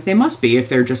that. I'm like, they must be if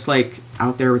they're just like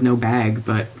out there with no bag,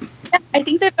 but yeah, I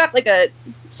think they've got like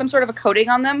some sort of a coating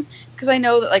on them because I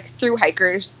know that like through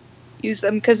hikers use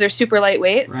them because they're super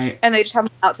lightweight, right? And they just have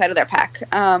them outside of their pack,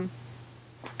 and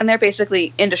they're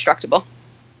basically indestructible.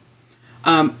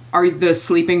 Are the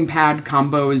sleeping pad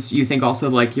combos you think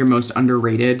also like your most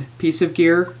underrated piece of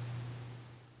gear?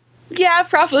 Yeah,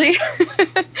 probably.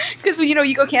 Because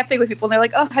you go camping with people and they're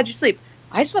like, "Oh, how'd you sleep?"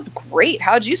 I slept great.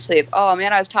 How'd you sleep? Oh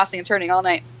man, I was tossing and turning all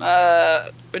night.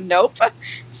 Nope.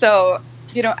 So,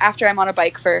 after I'm on a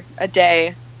bike for a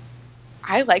day,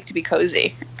 I like to be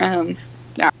cozy.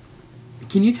 Yeah.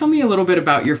 Can you tell me a little bit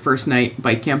about your first night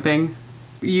bike camping?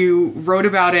 You wrote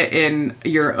about it in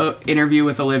your interview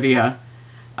with Olivia,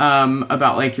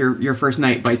 about like your first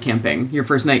night bike camping, your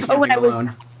first night camping alone.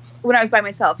 When I was by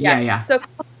myself. Yeah. Yeah. So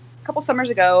a couple summers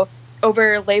ago,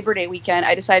 over Labor Day weekend,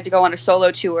 I decided to go on a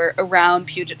solo tour around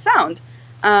Puget Sound.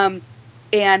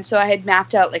 And so I had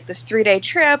mapped out like this 3-day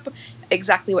trip,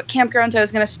 exactly what campgrounds I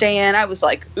was going to stay in. I was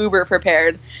like uber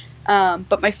prepared.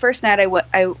 But my first night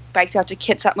I biked out to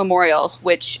Kitsap Memorial,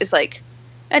 which is like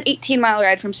an 18-mile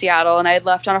ride from Seattle. And I had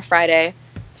left on a Friday,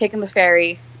 taken the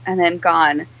ferry, and then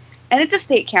gone. And it's a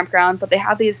state campground, but they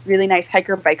have these really nice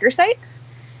hiker-biker sites.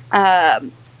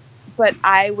 But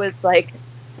I was like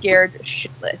scared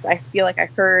shitless. I feel like I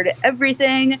heard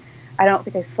everything. I don't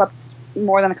think I slept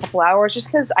more than a couple hours just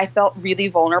because I felt really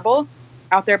vulnerable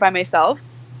out there by myself.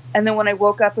 And then when I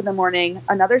woke up in the morning,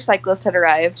 another cyclist had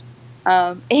arrived,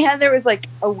 and there was like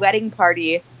a wedding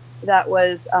party that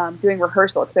was doing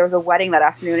rehearsals. There was a wedding that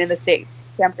afternoon in the state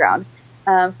campground.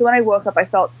 So when I woke up, I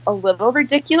felt a little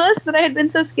ridiculous that I had been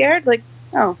so scared. Like,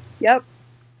 oh, yep,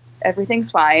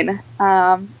 everything's fine.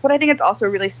 But I think it's also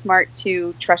really smart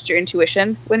to trust your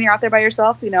intuition when you're out there by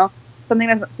yourself. You know, something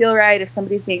doesn't feel right, if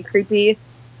somebody's being creepy,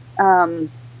 you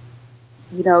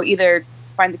know, either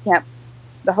find the camp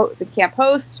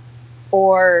host,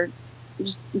 or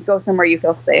just go somewhere you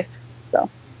feel safe. So,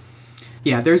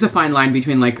 yeah, there's a fine line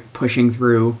between like pushing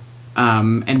through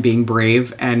and being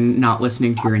brave and not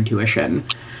listening to your intuition.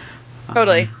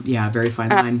 Totally. Yeah, very fine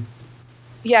line.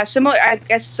 Yeah,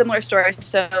 similar story.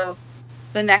 So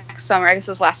the next summer, I guess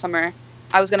it was last summer,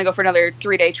 I was going to go for another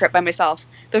 3-day trip by myself.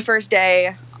 The first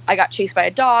day, I got chased by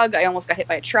a dog. I almost got hit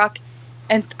by a truck.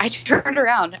 And I turned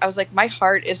around. I was like, my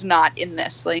heart is not in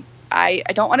this. Like, I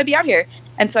don't want to be out here.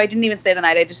 And so I didn't even stay the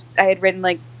night. I had ridden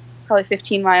like probably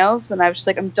 15 miles, and I was just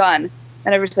like, I'm done.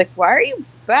 And everyone's like, why are you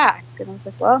back? And I was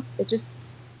like, well,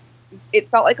 it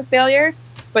felt like a failure,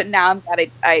 but now I'm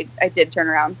glad I did turn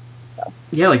around. So.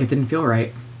 Yeah, like it didn't feel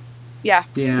right. Yeah,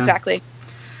 exactly.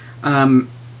 I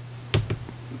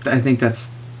think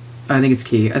it's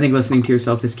key. I think listening to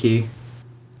yourself is key.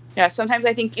 Yeah, sometimes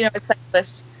I think, you know, it's like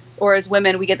this, or as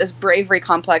women, we get this bravery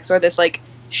complex, or this like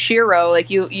shiro, like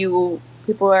you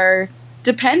people are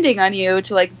depending on you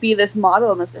to like be this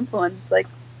model and this influence. It's like,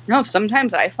 no,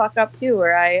 sometimes I fuck up too,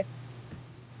 or I'm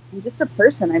just a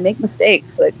person. I make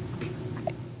mistakes. Like,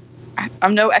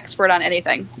 I'm no expert on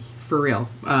anything. For real.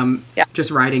 Yeah.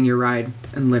 Just riding your ride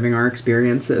and living our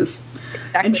experiences.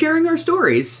 Exactly. And sharing our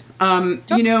stories.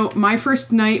 You know, my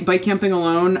first night bike camping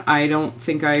alone, I don't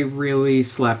think I really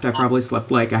slept. I probably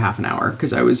slept like a half an hour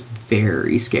because I was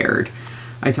very scared.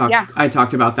 I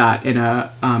talked about that in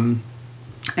an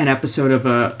episode of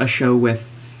a show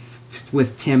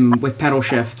with Tim, with Pedal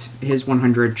Shift, his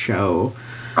 100 show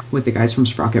with the guys from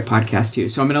Sprocket Podcast too.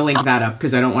 So I'm going to link that up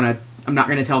because I'm not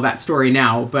going to tell that story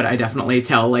now, but I definitely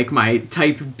tell like my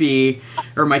type B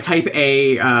or my type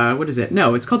A, what is it?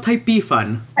 No, it's called type B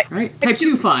fun, right? Type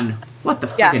 2 fun. What the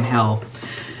friggin' hell?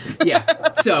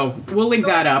 Yeah. So we'll link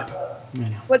that up. I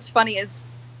know. What's funny is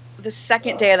the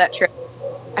second day of that trip,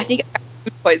 I think I got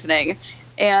food poisoning,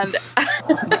 and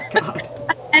Oh my God.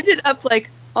 I ended up like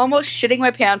almost shitting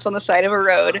my pants on the side of a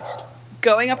road,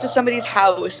 going up to somebody's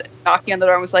house, knocking on the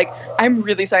door, and was like, I'm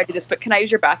really sorry to do this, but can I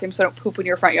use your bathroom so I don't poop in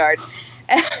your front yard?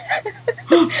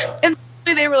 And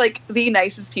they were like the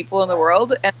nicest people in the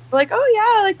world, and they're like, oh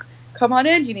yeah, like, come on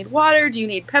in, do you need water, do you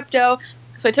need Pepto?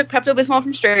 So I took Pepto-Bismol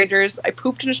from strangers. I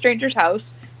pooped in a stranger's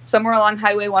house somewhere along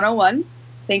Highway 101.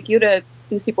 Thank you to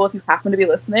these people if you happen to be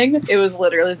listening. It was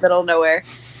literally the middle of nowhere.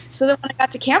 So then when I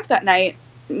got to camp that night,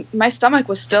 my stomach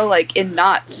was still like in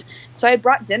knots. So I had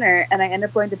brought dinner, and I ended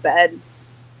up going to bed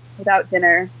without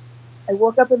dinner. I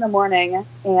woke up in the morning,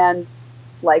 and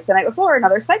like the night before,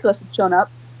 another cyclist had shown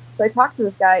up. So I talked to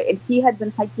this guy, and he had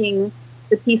been hiking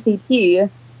the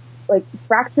PCT, like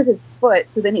fractured his foot.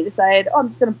 So then he decided, I'm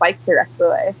just going to bike the rest of the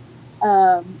way.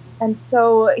 And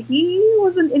so he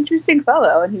was an interesting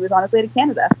fellow, and he was on his way to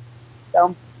Canada.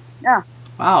 So, yeah.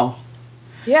 Wow.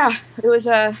 Yeah, it was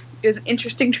an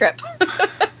interesting trip.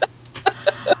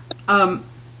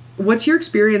 What's your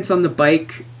experience on the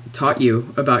bike taught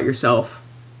you about yourself?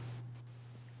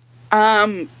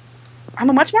 I'm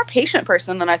a much more patient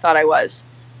person than I thought I was.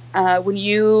 When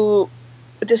you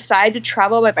decide to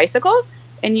travel by bicycle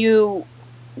and you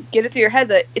get it through your head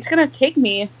that it's going to take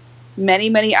me many,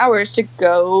 many hours to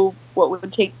go what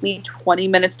would take me 20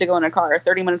 minutes to go in a car or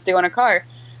 30 minutes to go in a car,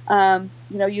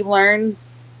 you know, you learn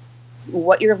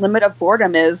what your limit of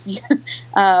boredom is.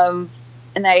 And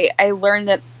I learned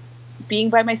that being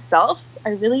by myself, I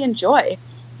really enjoy.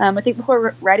 I think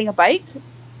before riding a bike,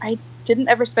 I didn't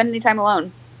ever spend any time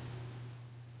alone.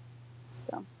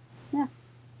 So, yeah.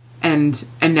 And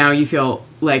now you feel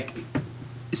like,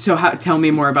 so tell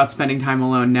me more about spending time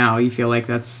alone now. You feel like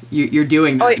you're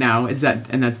doing that now.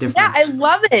 That's different? Yeah, I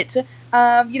love it.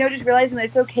 You know, just realizing that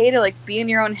it's okay to like be in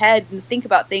your own head and think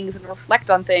about things and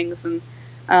reflect on things, and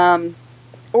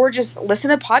or just listen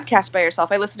to podcasts by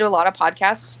yourself. I listen to a lot of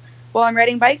podcasts while I'm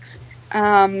riding bikes.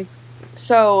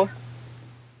 So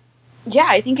yeah,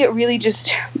 I think it really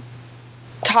just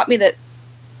taught me that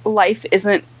life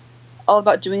isn't all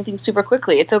about doing things super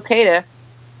quickly. It's okay to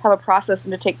have a process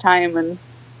and to take time and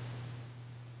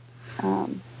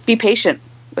be patient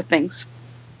with things.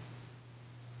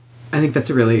 I think that's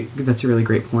a really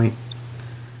great point.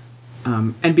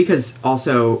 And because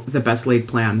also the best laid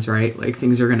plans, right? Like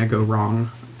things are going to go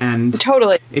wrong. And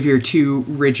totally, if you're too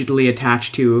rigidly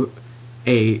attached to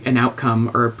an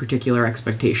outcome or a particular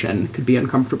expectation, it could be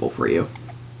uncomfortable for you.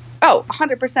 Oh,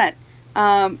 100%.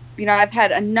 You know, I've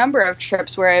had a number of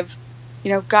trips where I've,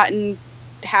 you know, gotten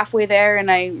halfway there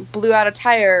and I blew out a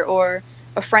tire, or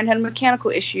a friend had a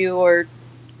mechanical issue, or,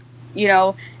 you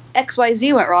know,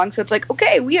 XYZ went wrong. So it's like,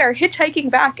 okay, we are hitchhiking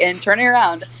back and turning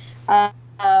around.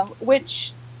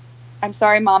 Which, I'm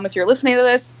sorry, Mom, if you're listening to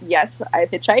this, yes,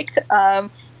 I've hitchhiked, and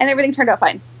everything turned out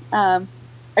fine.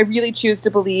 I really choose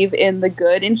to believe in the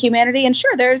good in humanity, and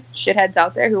sure, there's shitheads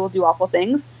out there who will do awful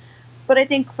things, but I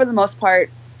think for the most part,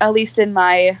 at least in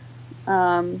my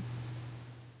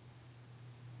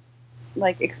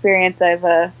experience,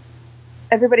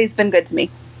 everybody's been good to me.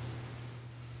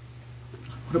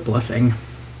 What a blessing.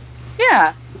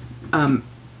 Yeah.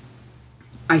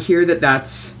 I hear that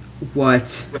that's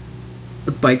what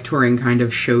the bike touring kind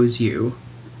of shows you.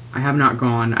 I have not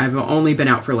gone. I've only been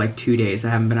out for like 2 days. I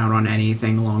haven't been out on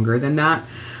anything longer than that.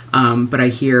 But I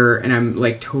hear, and I'm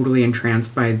like totally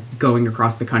entranced by going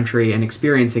across the country and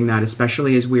experiencing that,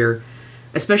 especially as we're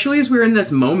in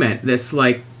this moment, this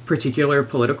like particular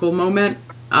political moment,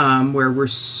 where we're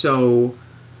so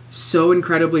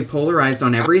incredibly polarized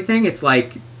on everything. It's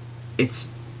like, it's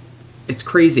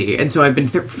crazy. And so I've been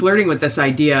flirting with this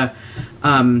idea.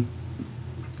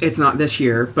 It's not this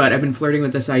year, but I've been flirting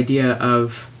with this idea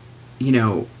of, you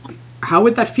know, how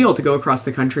would that feel to go across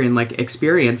the country and like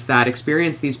experience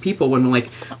these people when like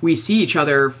we see each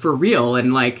other for real,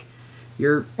 and like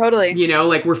you're totally, you know,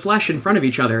 like we're flesh in front of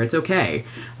each other. It's okay.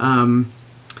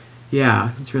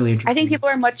 Yeah, it's really interesting. I think people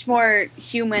are much more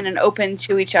human and open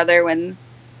to each other when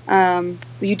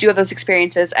you do have those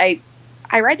experiences. I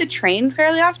ride the train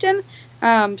fairly often.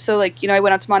 So like, you know, I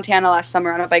went out to Montana last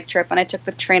summer on a bike trip, and I took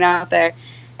the train out there,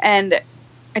 and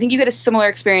I think you get a similar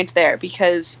experience there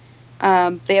because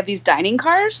they have these dining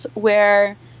cars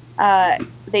where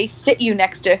they sit you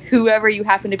next to whoever you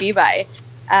happen to be by.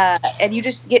 And you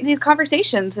just get in these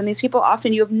conversations, and these people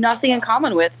often you have nothing in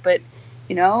common with, but,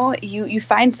 you know, you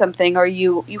find something, or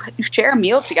you share a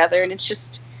meal together, and it's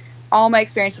just, all my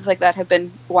experiences like that have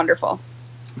been wonderful.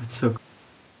 That's so cool.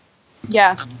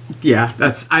 Yeah. Yeah,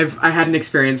 I had an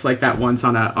experience like that once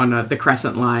on the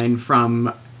Crescent Line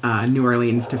from New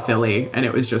Orleans to Philly, and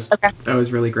it was just, okay. That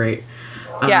was really great.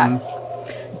 Yeah.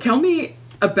 Tell me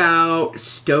about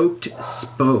Stoked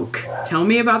Spoke. Tell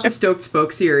me about the Stoked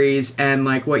Spoke series and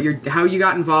like how you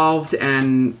got involved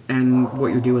and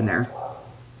what you're doing there.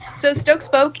 So Stoked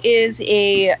Spoke is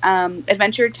a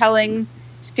adventure telling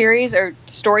series or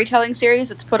storytelling series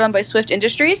that's put on by Swift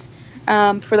Industries.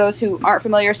 For those who aren't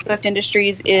familiar, Swift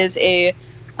Industries is a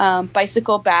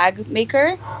bicycle bag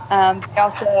maker. They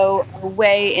also are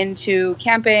way into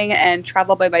camping and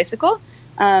travel by bicycle.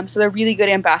 So they're really good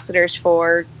ambassadors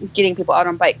for getting people out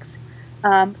on bikes.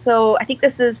 So I think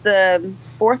this is the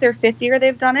 4th or 5th year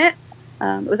they've done it.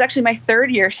 It was actually my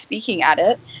 3rd year speaking at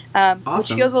it, awesome.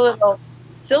 Which feels a little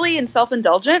silly and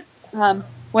self-indulgent.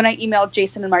 When I emailed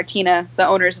Jason and Martina, the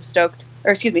owners of Swift,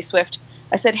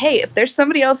 I said, hey, if there's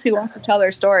somebody else who wants to tell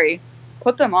their story,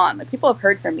 put them on. Like, people have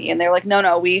heard from me, and they're like,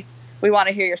 no, we want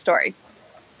to hear your story.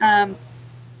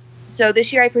 So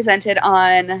this year I presented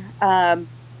on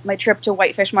my trip to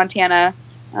Whitefish, Montana,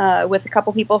 with a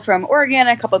couple people from Oregon,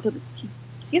 a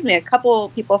couple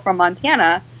people from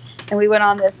Montana, and we went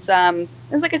on this. It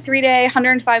was like a 3-day,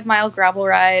 105-mile gravel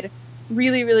ride,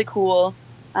 really, really cool,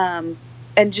 and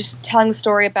just telling the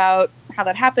story about how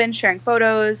that happened, sharing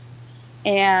photos,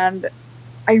 and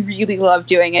I really love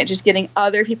doing it. Just getting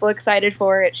other people excited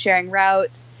for it, sharing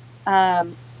routes. I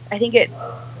think it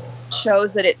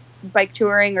shows that bike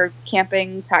touring or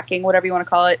camping, packing, whatever you want to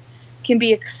call it, can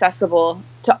be accessible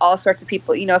to all sorts of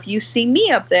people. You know, if you see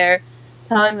me up there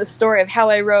telling the story of how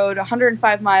I rode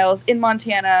 105 miles in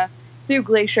Montana through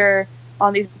Glacier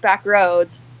on these back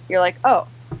roads, you're like, oh,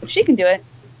 if she can do it,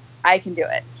 I can do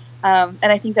it. And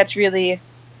I think that's really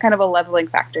kind of a leveling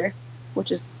factor,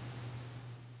 which is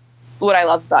what I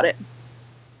love about it.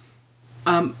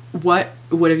 What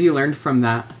have you learned from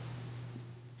that?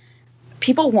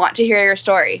 People want to hear your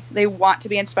story. They want to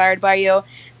be inspired by you,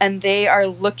 and they are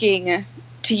looking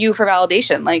to you for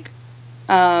validation. Like,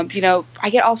 you know, I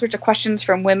get all sorts of questions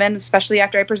from women, especially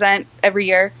after I present every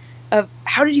year, of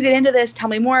how did you get into this? Tell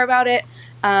me more about it.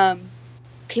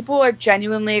 People are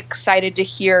genuinely excited to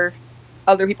hear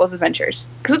other people's adventures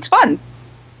because it's fun.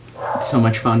 It's so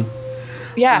much fun.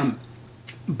 Yeah.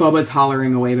 Bubba's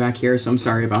hollering away back here, so I'm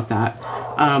sorry about that.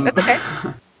 That's okay.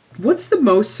 What's the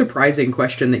most surprising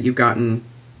question that you've gotten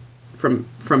from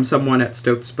someone at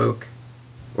Stoked Spoke?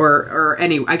 Or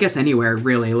I guess anywhere,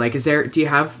 really. Like, do you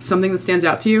have something that stands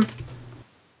out to you?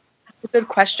 That's a good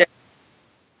question.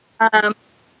 Yeah,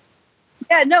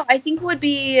 no, I think it would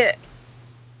be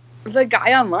the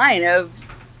guy online of,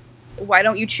 why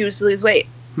don't you choose to lose weight?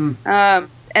 And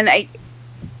I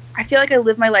feel like I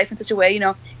live my life in such a way, you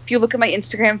know, if if you look at my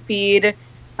Instagram feed,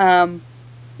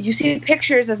 you see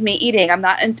pictures of me eating. I'm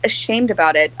not ashamed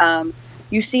about it.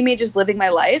 You see me just living my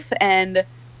life. And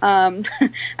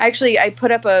actually, I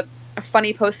put up a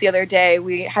funny post the other day.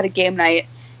 We had a game night,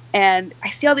 and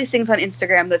I see all these things on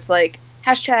Instagram that's like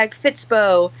hashtag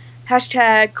Fitspo,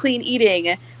 hashtag clean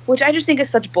eating, which I just think is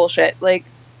such bullshit. Like,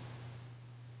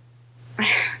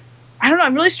 I don't know.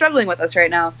 I'm really struggling with this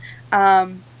right now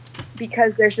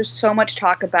because there's just so much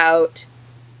talk about,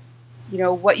 you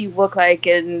know, what you look like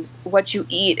and what you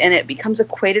eat, and it becomes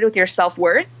equated with your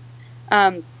self-worth.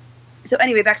 So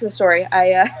anyway, back to the story.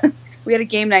 We had a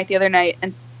game night the other night,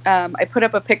 and I put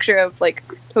up a picture of like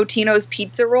Totino's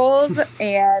pizza rolls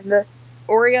and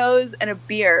Oreos and a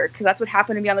beer, because that's what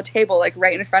happened to be on the table, like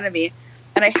right in front of me.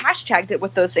 And I hashtagged it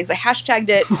with those things. I hashtagged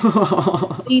it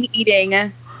clean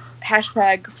eating,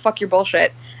 hashtag fuck your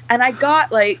bullshit. And I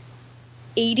got like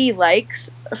 80 likes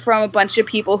from a bunch of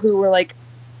people who were like,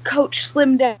 Coach,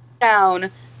 slim down,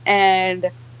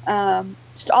 and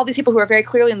just all these people who are very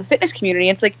clearly in the fitness community.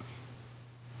 It's like,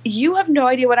 you have no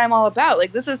idea what I'm all about.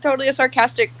 Like, this is totally a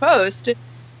sarcastic post.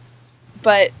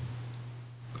 But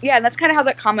yeah, and that's kind of how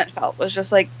that comment felt. Was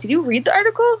just like, did you read the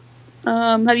article?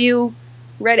 Have you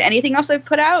read anything else I've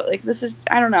put out? Like, this is,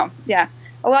 I don't know. Yeah.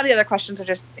 A lot of the other questions are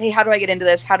just, hey, how do I get into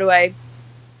this? How do I,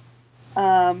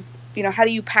 how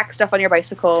do you pack stuff on your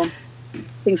bicycle?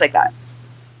 Things like that.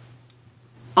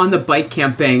 On the bike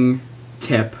camping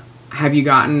tip, have you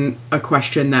gotten a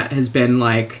question that has been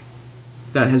like,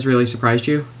 that has really surprised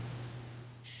you?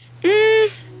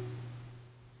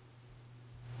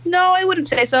 No, I wouldn't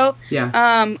say so. Yeah.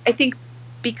 I think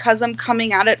because I'm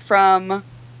coming at it from,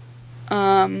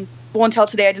 until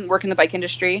today I didn't work in the bike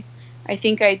industry. I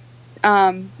think I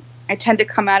tend to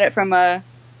come at it from I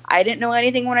didn't know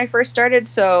anything when I first started.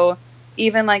 So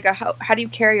even like how do you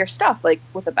carry your stuff? Like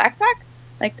with a backpack?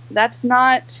 Like, that's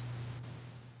not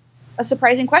a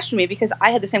surprising question to me, because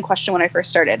I had the same question when I first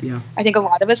started. Yeah. I think a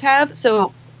lot of us have.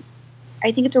 So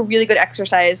I think it's a really good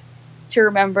exercise to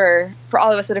remember for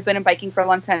all of us that have been in biking for a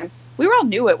long time. We were all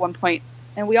new at one point,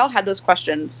 and we all had those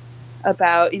questions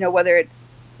about, whether it's,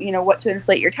 what to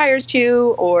inflate your tires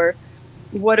to, or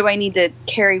what do I need to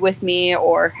carry with me,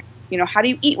 or, how do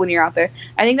you eat when you're out there?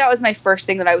 I think that was my first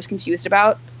thing that I was confused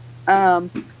about,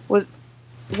 was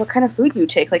what kind of food do you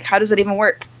take? Like, how does it even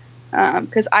work?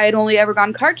 Because I had only ever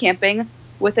gone car camping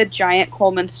with a giant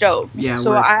Coleman stove. Yeah,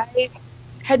 so I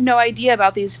had no idea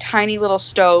about these tiny little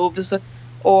stoves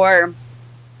or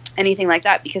anything like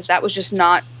that, because that was just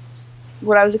not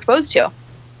what I was exposed to.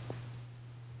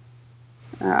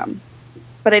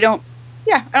 But I don't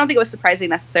think it was surprising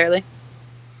necessarily.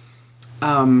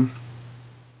 Yeah,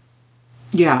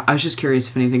 I was just curious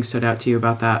if anything stood out to you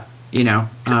about that.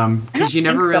 Because you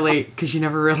never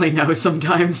really know.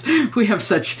 Sometimes we have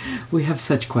such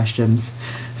questions.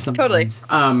 Sometimes. Totally.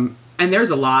 And there's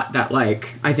a lot that,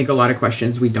 like, I think a lot of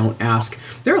questions we don't ask.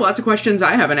 There are lots of questions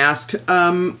I haven't asked,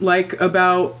 like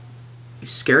about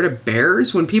scared of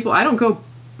bears. When people, I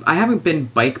haven't been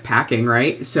bike packing,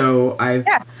 right? So I've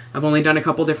only done a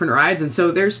couple different rides, and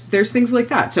so there's things like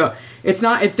that. So it's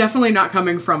definitely not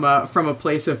coming from a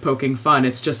place of poking fun.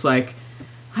 It's just like,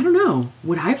 I don't know.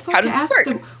 Would I have thought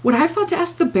to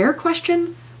ask the bear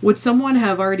question? Would someone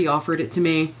have already offered it to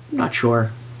me? I'm not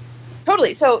sure.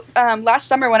 Totally. So last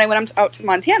summer when I went out to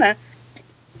Montana,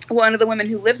 one of the women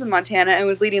who lives in Montana and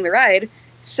was leading the ride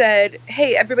said,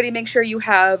 hey, everybody make sure you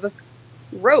have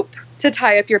rope to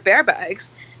tie up your bear bags.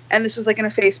 And this was like in a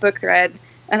Facebook thread.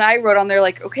 And I wrote on there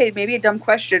like, okay, maybe a dumb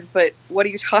question, but what are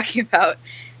you talking about?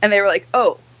 And they were like,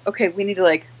 oh, okay, we need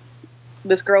to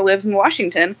this girl lives in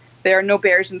Washington. There are no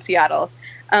bears in Seattle.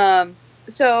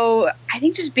 So I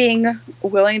think just being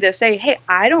willing to say, hey,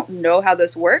 I don't know how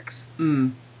this works.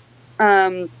 Tell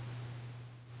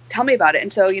me about it.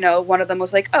 And so, one of them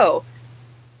was like, oh,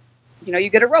 you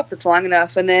get a rope that's long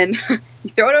enough and then you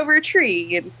throw it over a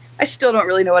tree. And I still don't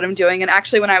really know what I'm doing. And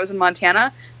actually, when I was in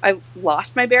Montana, I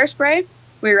lost my bear spray.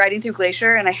 We were riding through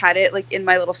Glacier and I had it in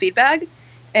my little feed bag,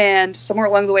 and somewhere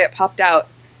along the way it popped out.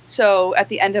 So at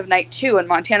the end of night 2 in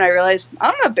Montana, I realized I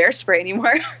don't have bear spray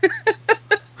anymore,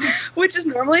 which is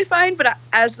normally fine. But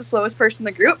as the slowest person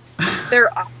in the group, there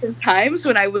are often times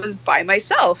when I was by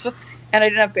myself and I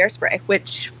didn't have bear spray,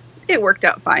 which it worked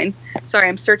out fine. Sorry,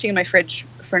 I'm searching in my fridge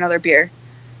for another beer.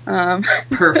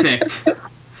 Perfect.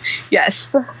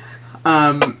 Yes.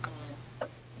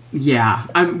 Yeah,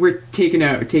 we're taking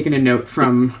a note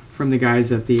from the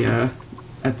guys at the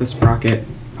Sprocket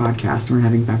podcast. We're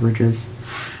having beverages.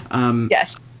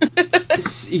 Yes.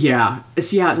 Yeah.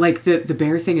 Like the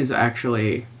bear thing is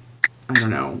actually, I don't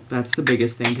know. That's the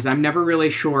biggest thing because I'm never really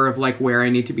sure of like where I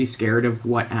need to be scared of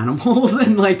what animals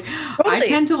and like Totally. I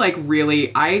tend to like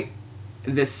really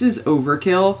this is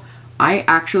overkill. I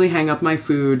actually hang up my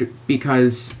food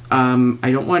because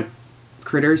I don't want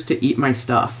critters to eat my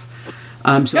stuff.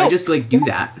 So I just like do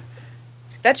that.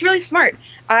 That's really smart.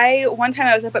 One time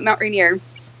I was up at Mount Rainier.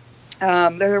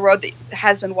 There's a road that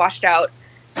has been washed out.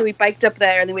 So we biked up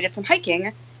there and then we did some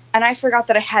hiking. And I forgot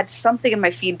that I had something in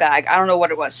my feed bag. I don't know what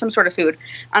it was, some sort of food.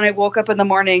 And I woke up in the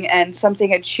morning and something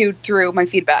had chewed through my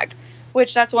feed bag,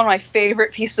 which that's one of my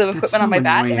favorite pieces of equipment on my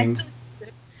back. And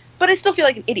but I still feel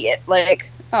like an idiot. Like,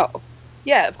 oh,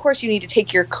 yeah, of course you need to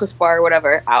take your Cliff Bar or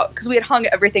whatever out because we had hung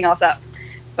everything else up.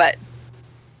 But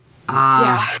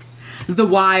yeah. The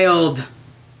wild.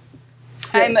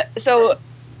 So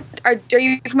are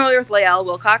you familiar with Lael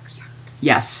Wilcox?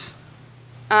 Yes.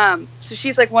 So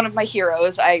she's like one of my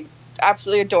heroes. I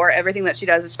absolutely adore everything that she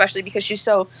does, especially because she's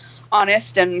so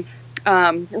honest and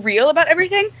real about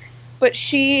everything. But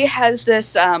she has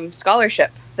this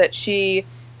scholarship that it's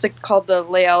like called the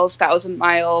Lael's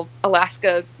 1,000-mile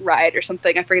Alaska ride or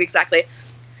something. I forget exactly.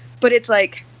 But it's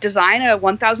like design a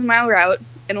 1,000-mile route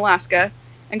in Alaska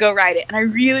and go ride it. And I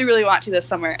really, really want to this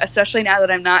summer, especially now that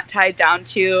I'm not tied down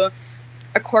to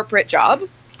a corporate job.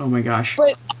 Oh my gosh.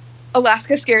 But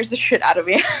Alaska scares the shit out of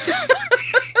me.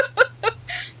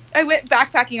 I went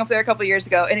backpacking up there a couple years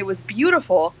ago and it was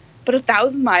beautiful, but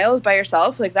 1,000 miles by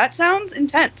yourself, like that sounds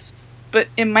intense, but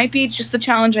it might be just the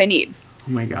challenge I need.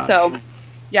 Oh my gosh. So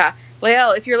yeah,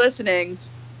 Lael, if you're listening,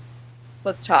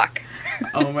 let's talk.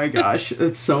 Oh my gosh,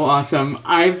 that's so awesome.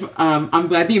 I'm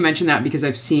glad that you mentioned that because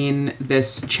I've seen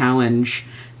this challenge,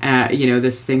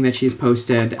 this thing that she's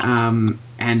posted, and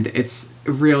it's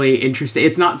really interesting.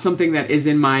 It's not something that is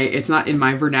it's not in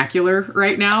my vernacular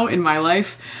right now in my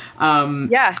life.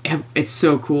 Yeah. It's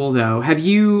so cool though. Have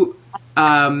you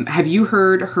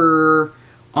heard her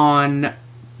on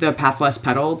the Path Less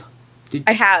Pedaled?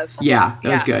 I have. Yeah,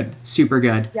 that was good. Super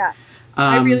good. Yeah.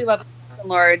 I really love what Chris and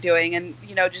Laura are doing and,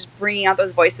 just bringing out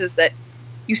those voices that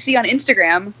you see on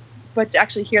Instagram, but to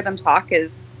actually hear them talk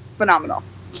is phenomenal.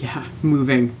 Yeah,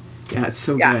 moving. Yeah, it's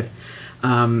so good.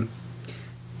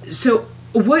 So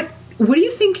what do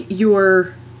you think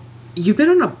you've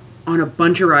been on a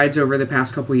bunch of rides over the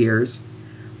past couple years.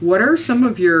 What are some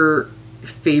of your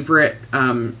favorite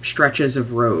stretches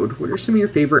of road? What are some of your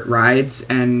favorite rides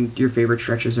and your favorite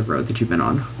stretches of road that you've been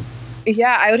on?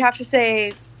 Yeah, I would have to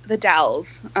say the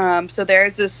Dalles. So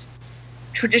there's this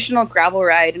traditional gravel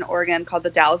ride in Oregon called the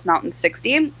Dalles Mountain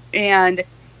 60, and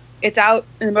it's out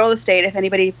in the middle of the state. If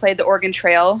anybody played the Oregon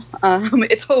Trail,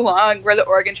 it's along where the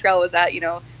Oregon Trail was at,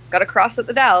 got to cross at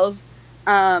the Dalles.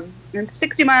 And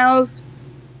 60 miles.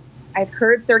 I've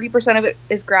heard 30% of it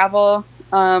is gravel.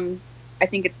 I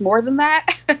think it's more than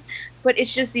that. But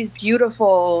it's just these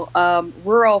beautiful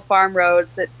rural farm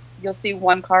roads that you'll see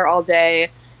one car all day.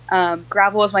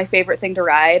 Gravel is my favorite thing to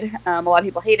ride. A lot of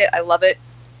people hate it. I love it.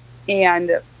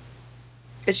 And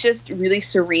it's just really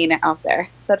serene out there.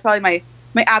 So that's probably my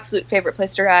absolute favorite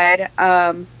place to ride.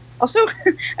 Also,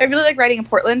 I really like riding in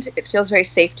Portland. It feels very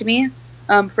safe to me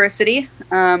for a city.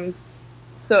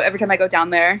 So every time I go down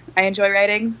there, I enjoy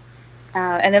riding.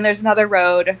 And then there's another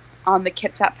road on the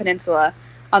Kitsap Peninsula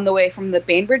on the way from the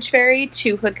Bainbridge Ferry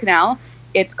to Hood Canal.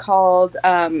 It's called,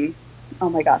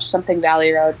 something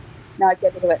Valley Road. Now I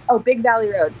can't think of it. Oh, Big Valley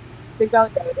Road. Big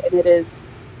Valley Road. And it is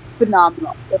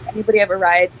phenomenal. If anybody ever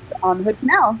rides on the Hood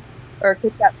Canal or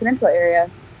Kitsap Peninsula area,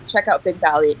 check out Big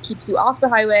Valley. It keeps you off the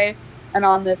highway and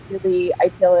on this really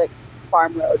idyllic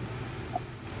farm road.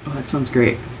 Oh, that sounds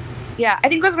great. Yeah, I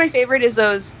think those are my favorite is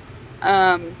those,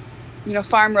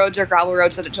 farm roads or gravel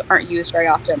roads that aren't used very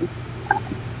often.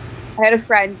 I had a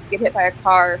friend get hit by a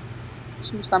car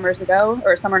 2 summers ago,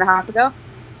 or a summer and a half ago,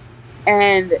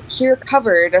 and she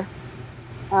recovered,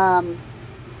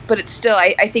 but it's still,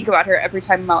 I think about her every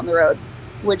time I'm out on the road,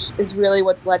 which is really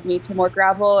what's led me to more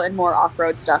gravel and more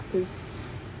off-road stuff, because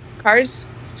cars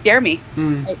scare me.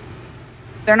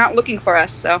 They're not looking for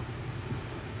us, so.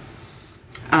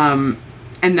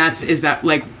 And is that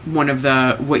like one of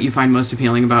what you find most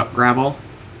appealing about gravel?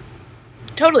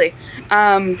 Totally.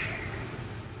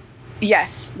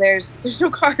 Yes, there's no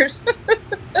cars,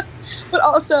 but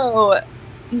also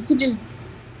you can just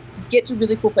get to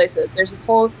really cool places. There's this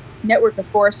whole network of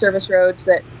Forest Service roads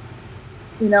that,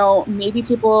 maybe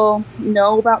people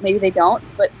know about, maybe they don't,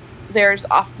 but there's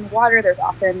often water, there's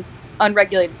often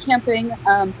unregulated camping.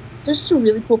 So it's just a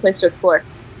really cool place to explore.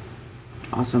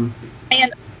 Awesome.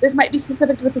 And this might be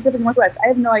specific to the Pacific Northwest. I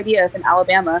have no idea if in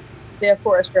Alabama they have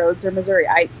forest roads or Missouri.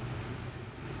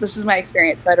 This is my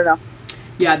experience, so I don't know.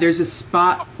 Yeah, there's a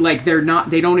spot, like,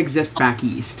 they don't exist back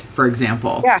east, for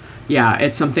example. Yeah. Yeah,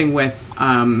 it's something with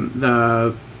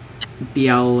the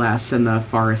BLS and the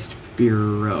Forest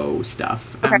Bureau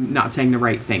stuff. Okay. I'm not saying the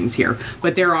right things here,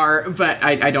 but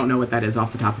I don't know what that is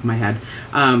off the top of my head.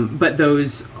 But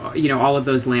those, all of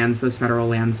those lands, those federal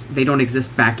lands, they don't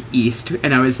exist back east.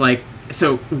 And I was like,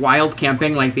 so wild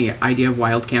camping, like the idea of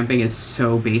wild camping is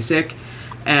so basic.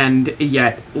 And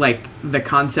yet, like, the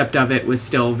concept of it was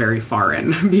still very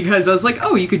foreign because I was like,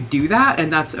 oh, you could do that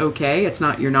and that's okay.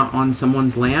 You're not on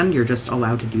someone's land. You're just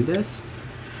allowed to do this.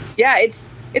 Yeah, it's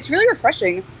really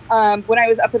refreshing. When I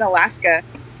was up in Alaska,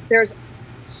 there's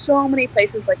so many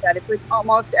places like that. It's like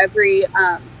almost every,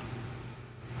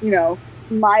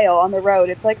 mile on the road.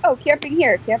 It's like, oh, camping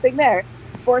here, camping there.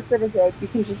 Forest Service roads, you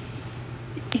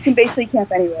can basically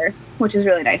camp anywhere, which is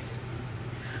really nice.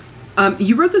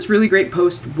 You wrote this really great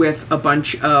post with a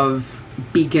bunch of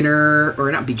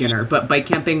but bike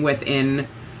camping within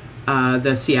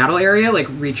the Seattle area, like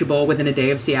reachable within a day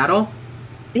of Seattle.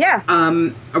 Yeah.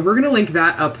 We're gonna link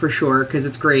that up for sure because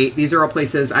it's great. These are all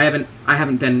places I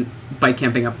haven't been bike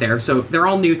camping up there, so they're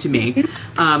all new to me.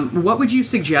 What would you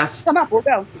suggest? Come up, we'll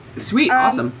go. Sweet,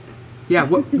 awesome. Yeah.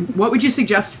 What would you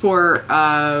suggest for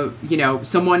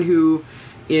someone who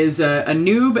is a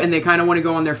noob and they kind of want to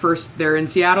go on they're in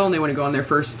Seattle and they want to go on their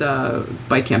first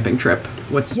bike camping trip.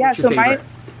 What's your favorite?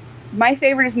 My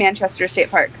favorite is Manchester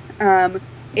State Park.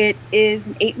 It is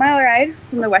an 8-mile ride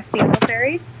from the West Seattle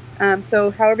ferry.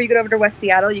 So however you get over to West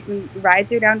Seattle, you can ride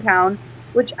through downtown,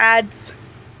 which adds,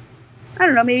 I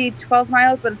don't know, maybe 12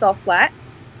 miles, but it's all flat.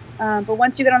 But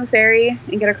once you get on the ferry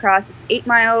and get across, it's 8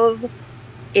 miles.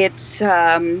 It's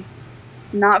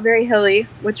not very hilly,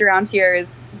 which around here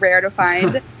is rare to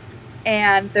find.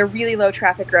 And they're really low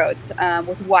traffic roads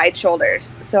with wide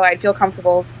shoulders. So I'd feel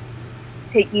comfortable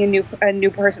taking a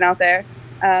new person out there.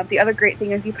 The other great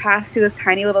thing is you pass through this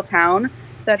tiny little town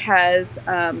that has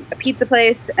a pizza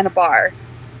place and a bar.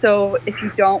 So if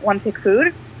you don't want to take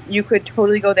food, you could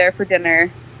totally go there for dinner,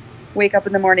 wake up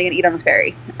in the morning and eat on the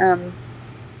ferry.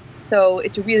 So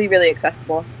it's really, really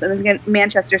accessible. So again,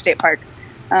 Manchester State Park.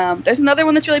 There's another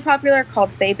one that's really popular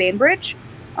called Fay Bainbridge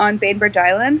on Bainbridge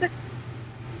Island.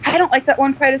 I don't like that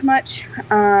one quite as much.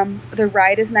 The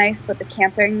ride is nice, but the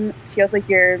camping feels like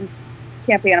you're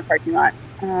camping in a parking lot.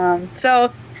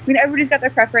 Everybody's got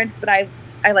their preference, but I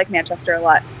like Manchester a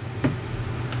lot.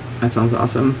 That sounds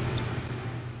awesome.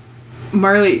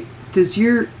 Marley, does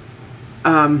your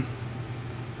bike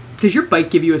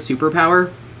give you a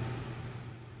superpower?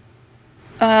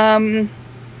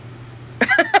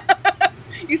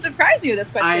 You surprised me with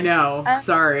this question. I know.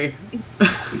 Sorry.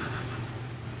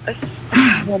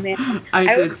 Oh man,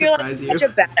 I always feel like I'm such a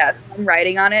badass when I'm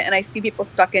riding on it and I see people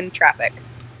stuck in traffic.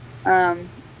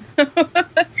 So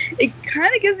it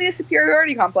kind of gives me a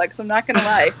superiority complex. I'm not gonna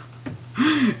lie.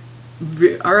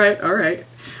 All right.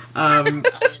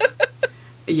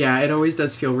 Yeah, it always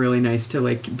does feel really nice to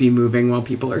like be moving while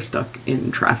people are stuck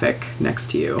in traffic next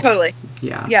to you. Totally.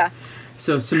 Yeah.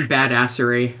 So some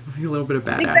badassery, a little bit of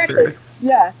badassery. Exactly.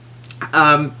 Yeah.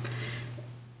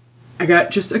 I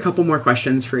got just a couple more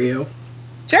questions for you.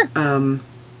 Sure.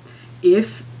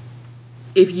 If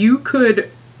you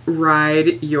could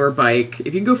ride your bike,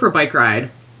 if you could go for a bike ride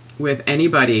with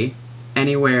anybody,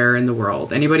 anywhere in the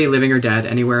world, anybody living or dead,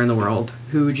 anywhere in the world,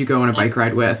 who would you go on a bike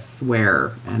ride with,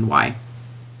 where, and why?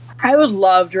 I would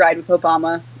love to ride with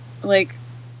Obama. Like,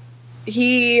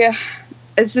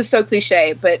 it's just so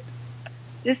cliche, but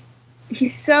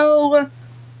he's so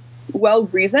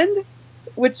well-reasoned,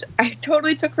 which I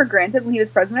totally took for granted when he was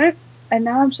president, and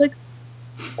now I'm just like,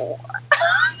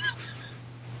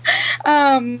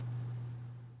 oh.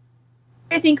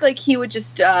 I think like he would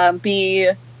just be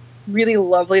really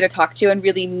lovely to talk to and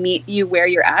really meet you where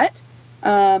you're at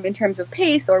in terms of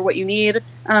pace or what you need.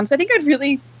 So I think I'd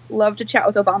really love to chat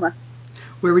with Obama.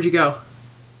 Where would you go?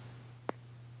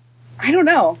 I don't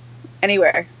know.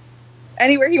 Anywhere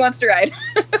he wants to ride.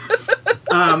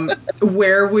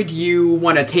 Where would you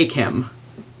want to take him?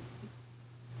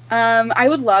 I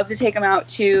would love to take him out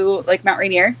to like Mount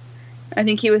Rainier. I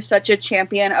think he was such a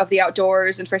champion of the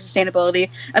outdoors and for sustainability.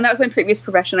 And that was my previous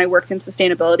profession. I worked in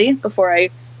sustainability before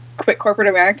I quit corporate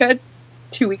America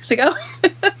 2 weeks ago.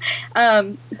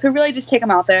 So really just take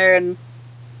him out there and,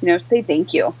 say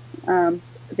thank you.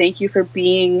 Thank you for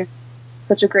being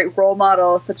such a great role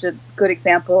model, such a good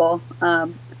example.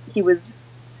 He was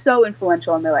so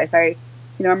influential in my life. I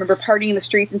remember partying in the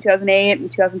streets in 2008 and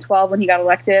 2012 when he got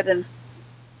elected. And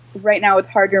right now it's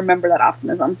hard to remember that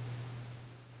optimism.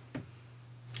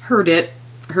 Heard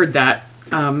that.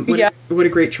 What a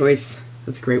great choice.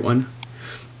 That's a great one.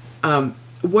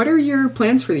 what are your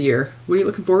plans for the year? What are you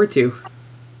looking forward to?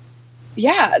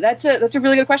 Yeah, that's a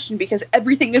really good question because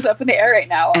everything is up in the air right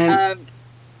now.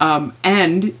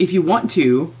 And if you want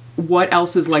to, what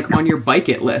else is like on your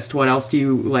bucket list? What else do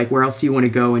you like? Where else do you want to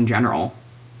go in general?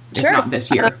 If Sure. not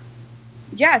this year.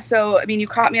 Yeah. So, I mean, you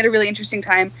caught me at a really interesting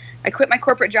time. I quit my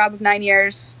corporate job of 9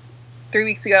 years 3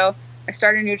 weeks ago. I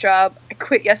started a new job. I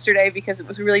quit yesterday because it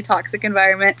was a really toxic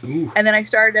environment. Ooh. And then I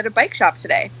started at a bike shop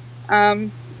today.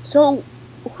 So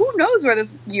who knows where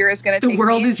this year is going to take me. The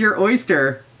world is your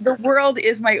oyster. The world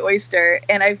is my oyster.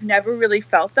 And I've never really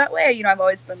felt that way. You know, I've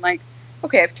always been like,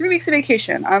 okay, I have 3 weeks of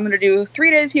vacation. I'm going to do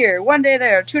 3 days here, 1 day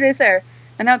there, 2 days there.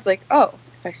 And now it's like, oh,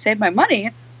 if I save my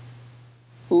money,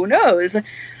 who knows?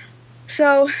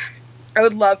 So I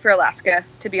would love for Alaska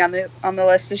to be on the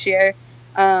list this year.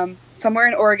 Somewhere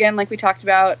in Oregon, like we talked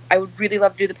about. I would really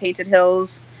love to do the Painted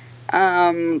Hills.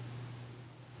 But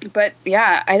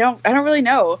yeah, I don't really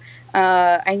know.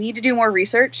 I need to do more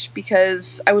research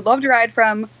because I would love to ride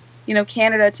from,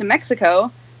 Canada to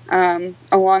Mexico,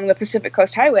 along the Pacific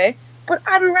Coast Highway, but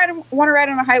I don't want to ride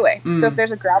on a highway. So if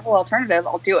there's a gravel alternative,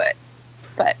 I'll do it.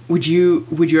 But would you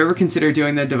ever consider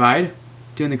doing the Divide?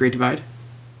 Doing the Great Divide?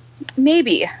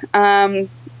 Maybe. I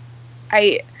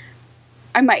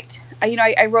might.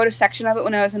 I wrote a section of it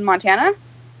when I was in Montana,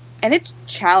 and it's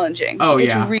challenging. Oh,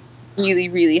 it's yeah. Really, really,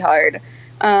 really hard.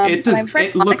 It does.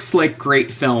 It looks like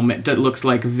great film. It looks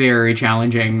like very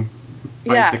challenging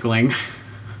bicycling. Yeah.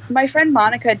 My friend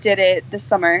Monica did it this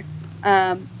summer,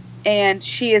 and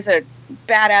she is a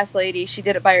badass lady. She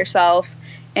did it by herself,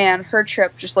 and her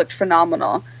trip just looked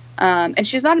phenomenal. And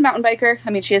she's not a mountain biker.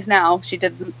 I mean, she is now. She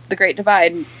did the Great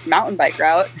Divide mountain bike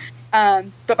route.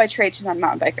 But by trade, she's not a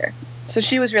mountain biker. So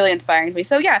she was really inspiring to me.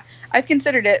 So yeah, I've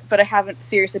considered it, but I haven't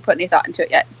seriously put any thought into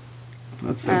it yet.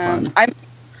 That's so fun.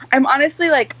 I'm honestly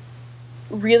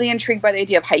really intrigued by the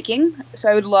idea of hiking. So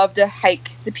I would love to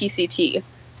hike the PCT,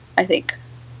 I think.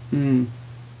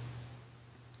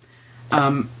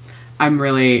 I'm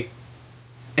really...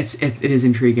 It is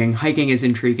intriguing. Hiking is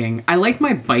intriguing. I like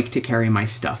my bike to carry my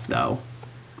stuff, though.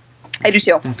 I do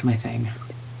too. That's my thing.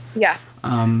 Yeah.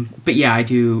 But yeah, I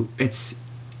do.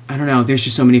 I don't know. There's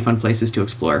just so many fun places to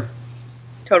explore.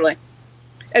 Totally.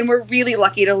 And we're really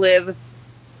lucky to live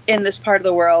in this part of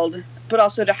the world, but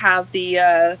also to have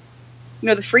the,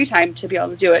 the free time to be able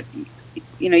to do it.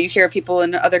 You hear people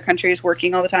in other countries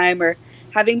working all the time or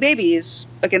having babies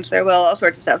against their will, all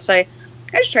sorts of stuff. So I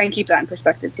just try and keep that in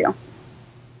perspective too.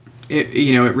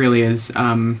 It really is,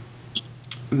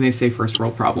 they say first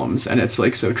world problems, and it's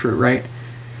so true, right?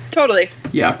 Totally.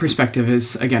 Yeah, perspective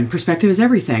is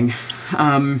everything.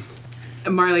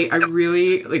 Marley, I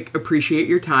really appreciate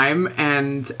your time,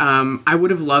 and I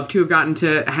would have loved to have gotten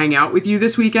to hang out with you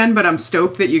this weekend, but I'm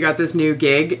stoked that you got this new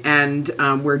gig, and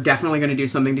we're definitely going to do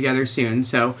something together soon.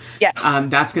 So yes,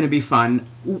 that's going to be fun.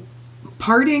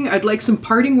 I'd like some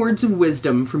parting words of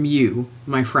wisdom from you,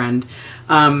 my friend.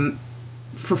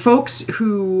 For folks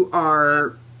who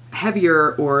are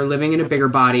heavier or living in a bigger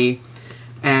body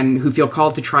and who feel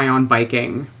called to try on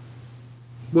biking,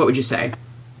 what would you say?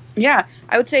 Yeah,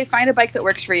 I would say find a bike that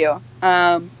works for you.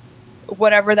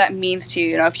 Whatever that means to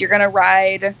you. If you're going to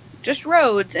ride just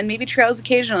roads and maybe trails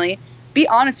occasionally, be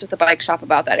honest with the bike shop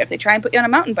about that. If they try and put you on a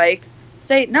mountain bike,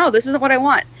 say, no, this isn't what I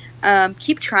want.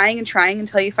 Keep trying and trying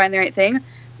until you find the right thing.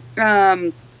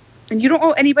 And you don't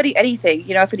owe anybody anything.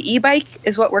 If an e-bike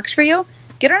is what works for you,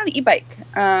 get on an e-bike.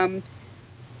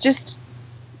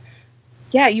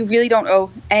 You really don't owe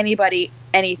anybody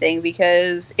anything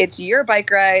because it's your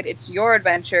bike ride, it's your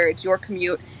adventure, it's your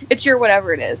commute, it's your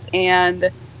whatever it is.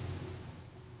 And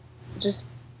just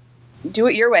do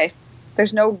it your way.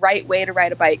 There's no right way to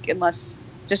ride a bike unless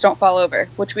just don't fall over,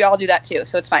 which we all do that too,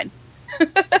 so it's fine. I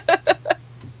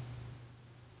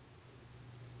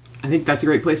think that's a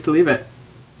great place to leave it.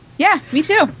 Yeah, me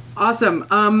too. Awesome.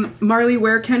 Marley,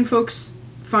 where can folks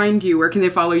find you? Where can they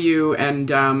follow you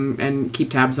and keep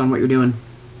tabs on what you're doing?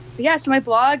 Yeah, so my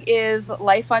blog is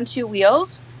Life on Two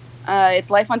Wheels. It's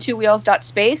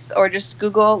lifeontwowheels.space or just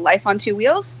Google Life on Two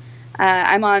Wheels.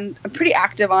 I'm pretty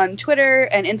active on Twitter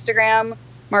and Instagram,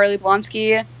 Marley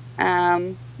Blonsky.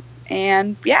 And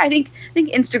yeah, I think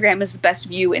Instagram is the best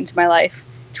view into my life.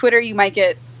 Twitter, you might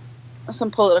get some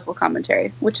political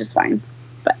commentary, which is fine.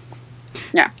 But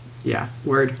yeah. Yeah,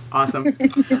 word. Awesome.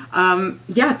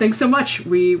 Yeah, thanks so much.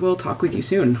 We will talk with you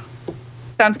soon.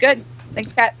 Sounds good.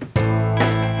 Thanks, Kat.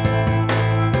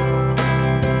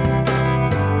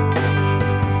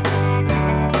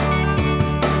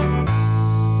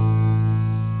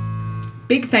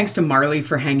 Big thanks to Marley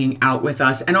for hanging out with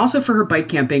us and also for her bike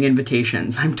camping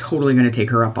invitations. I'm totally going to take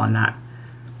her up on that.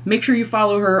 Make sure you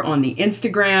follow her on the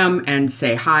Instagram and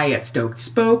say hi at Stoked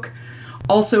Spoke.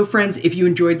 Also, friends, if you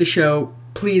enjoyed the show,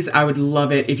 please, I would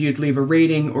love it if you'd leave a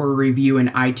rating or a review in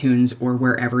iTunes or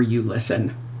wherever you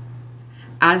listen.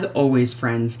 As always,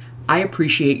 friends, I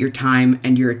appreciate your time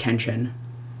and your attention.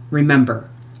 Remember,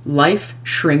 life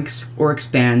shrinks or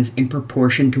expands in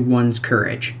proportion to one's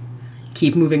courage.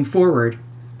 Keep moving forward,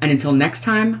 and until next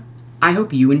time, I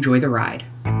hope you enjoy the ride.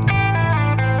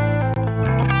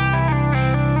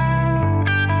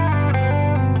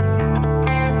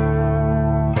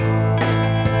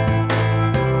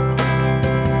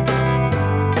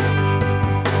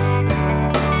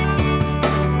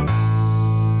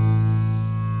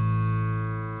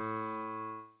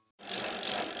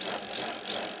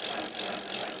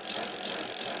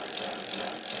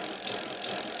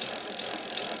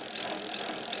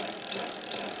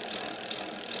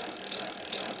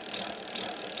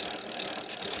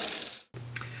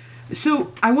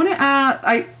 So I want to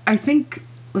I think,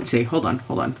 let's see, hold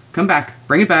on. Come back.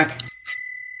 Bring it back.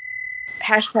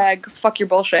 Hashtag fuck your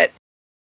bullshit.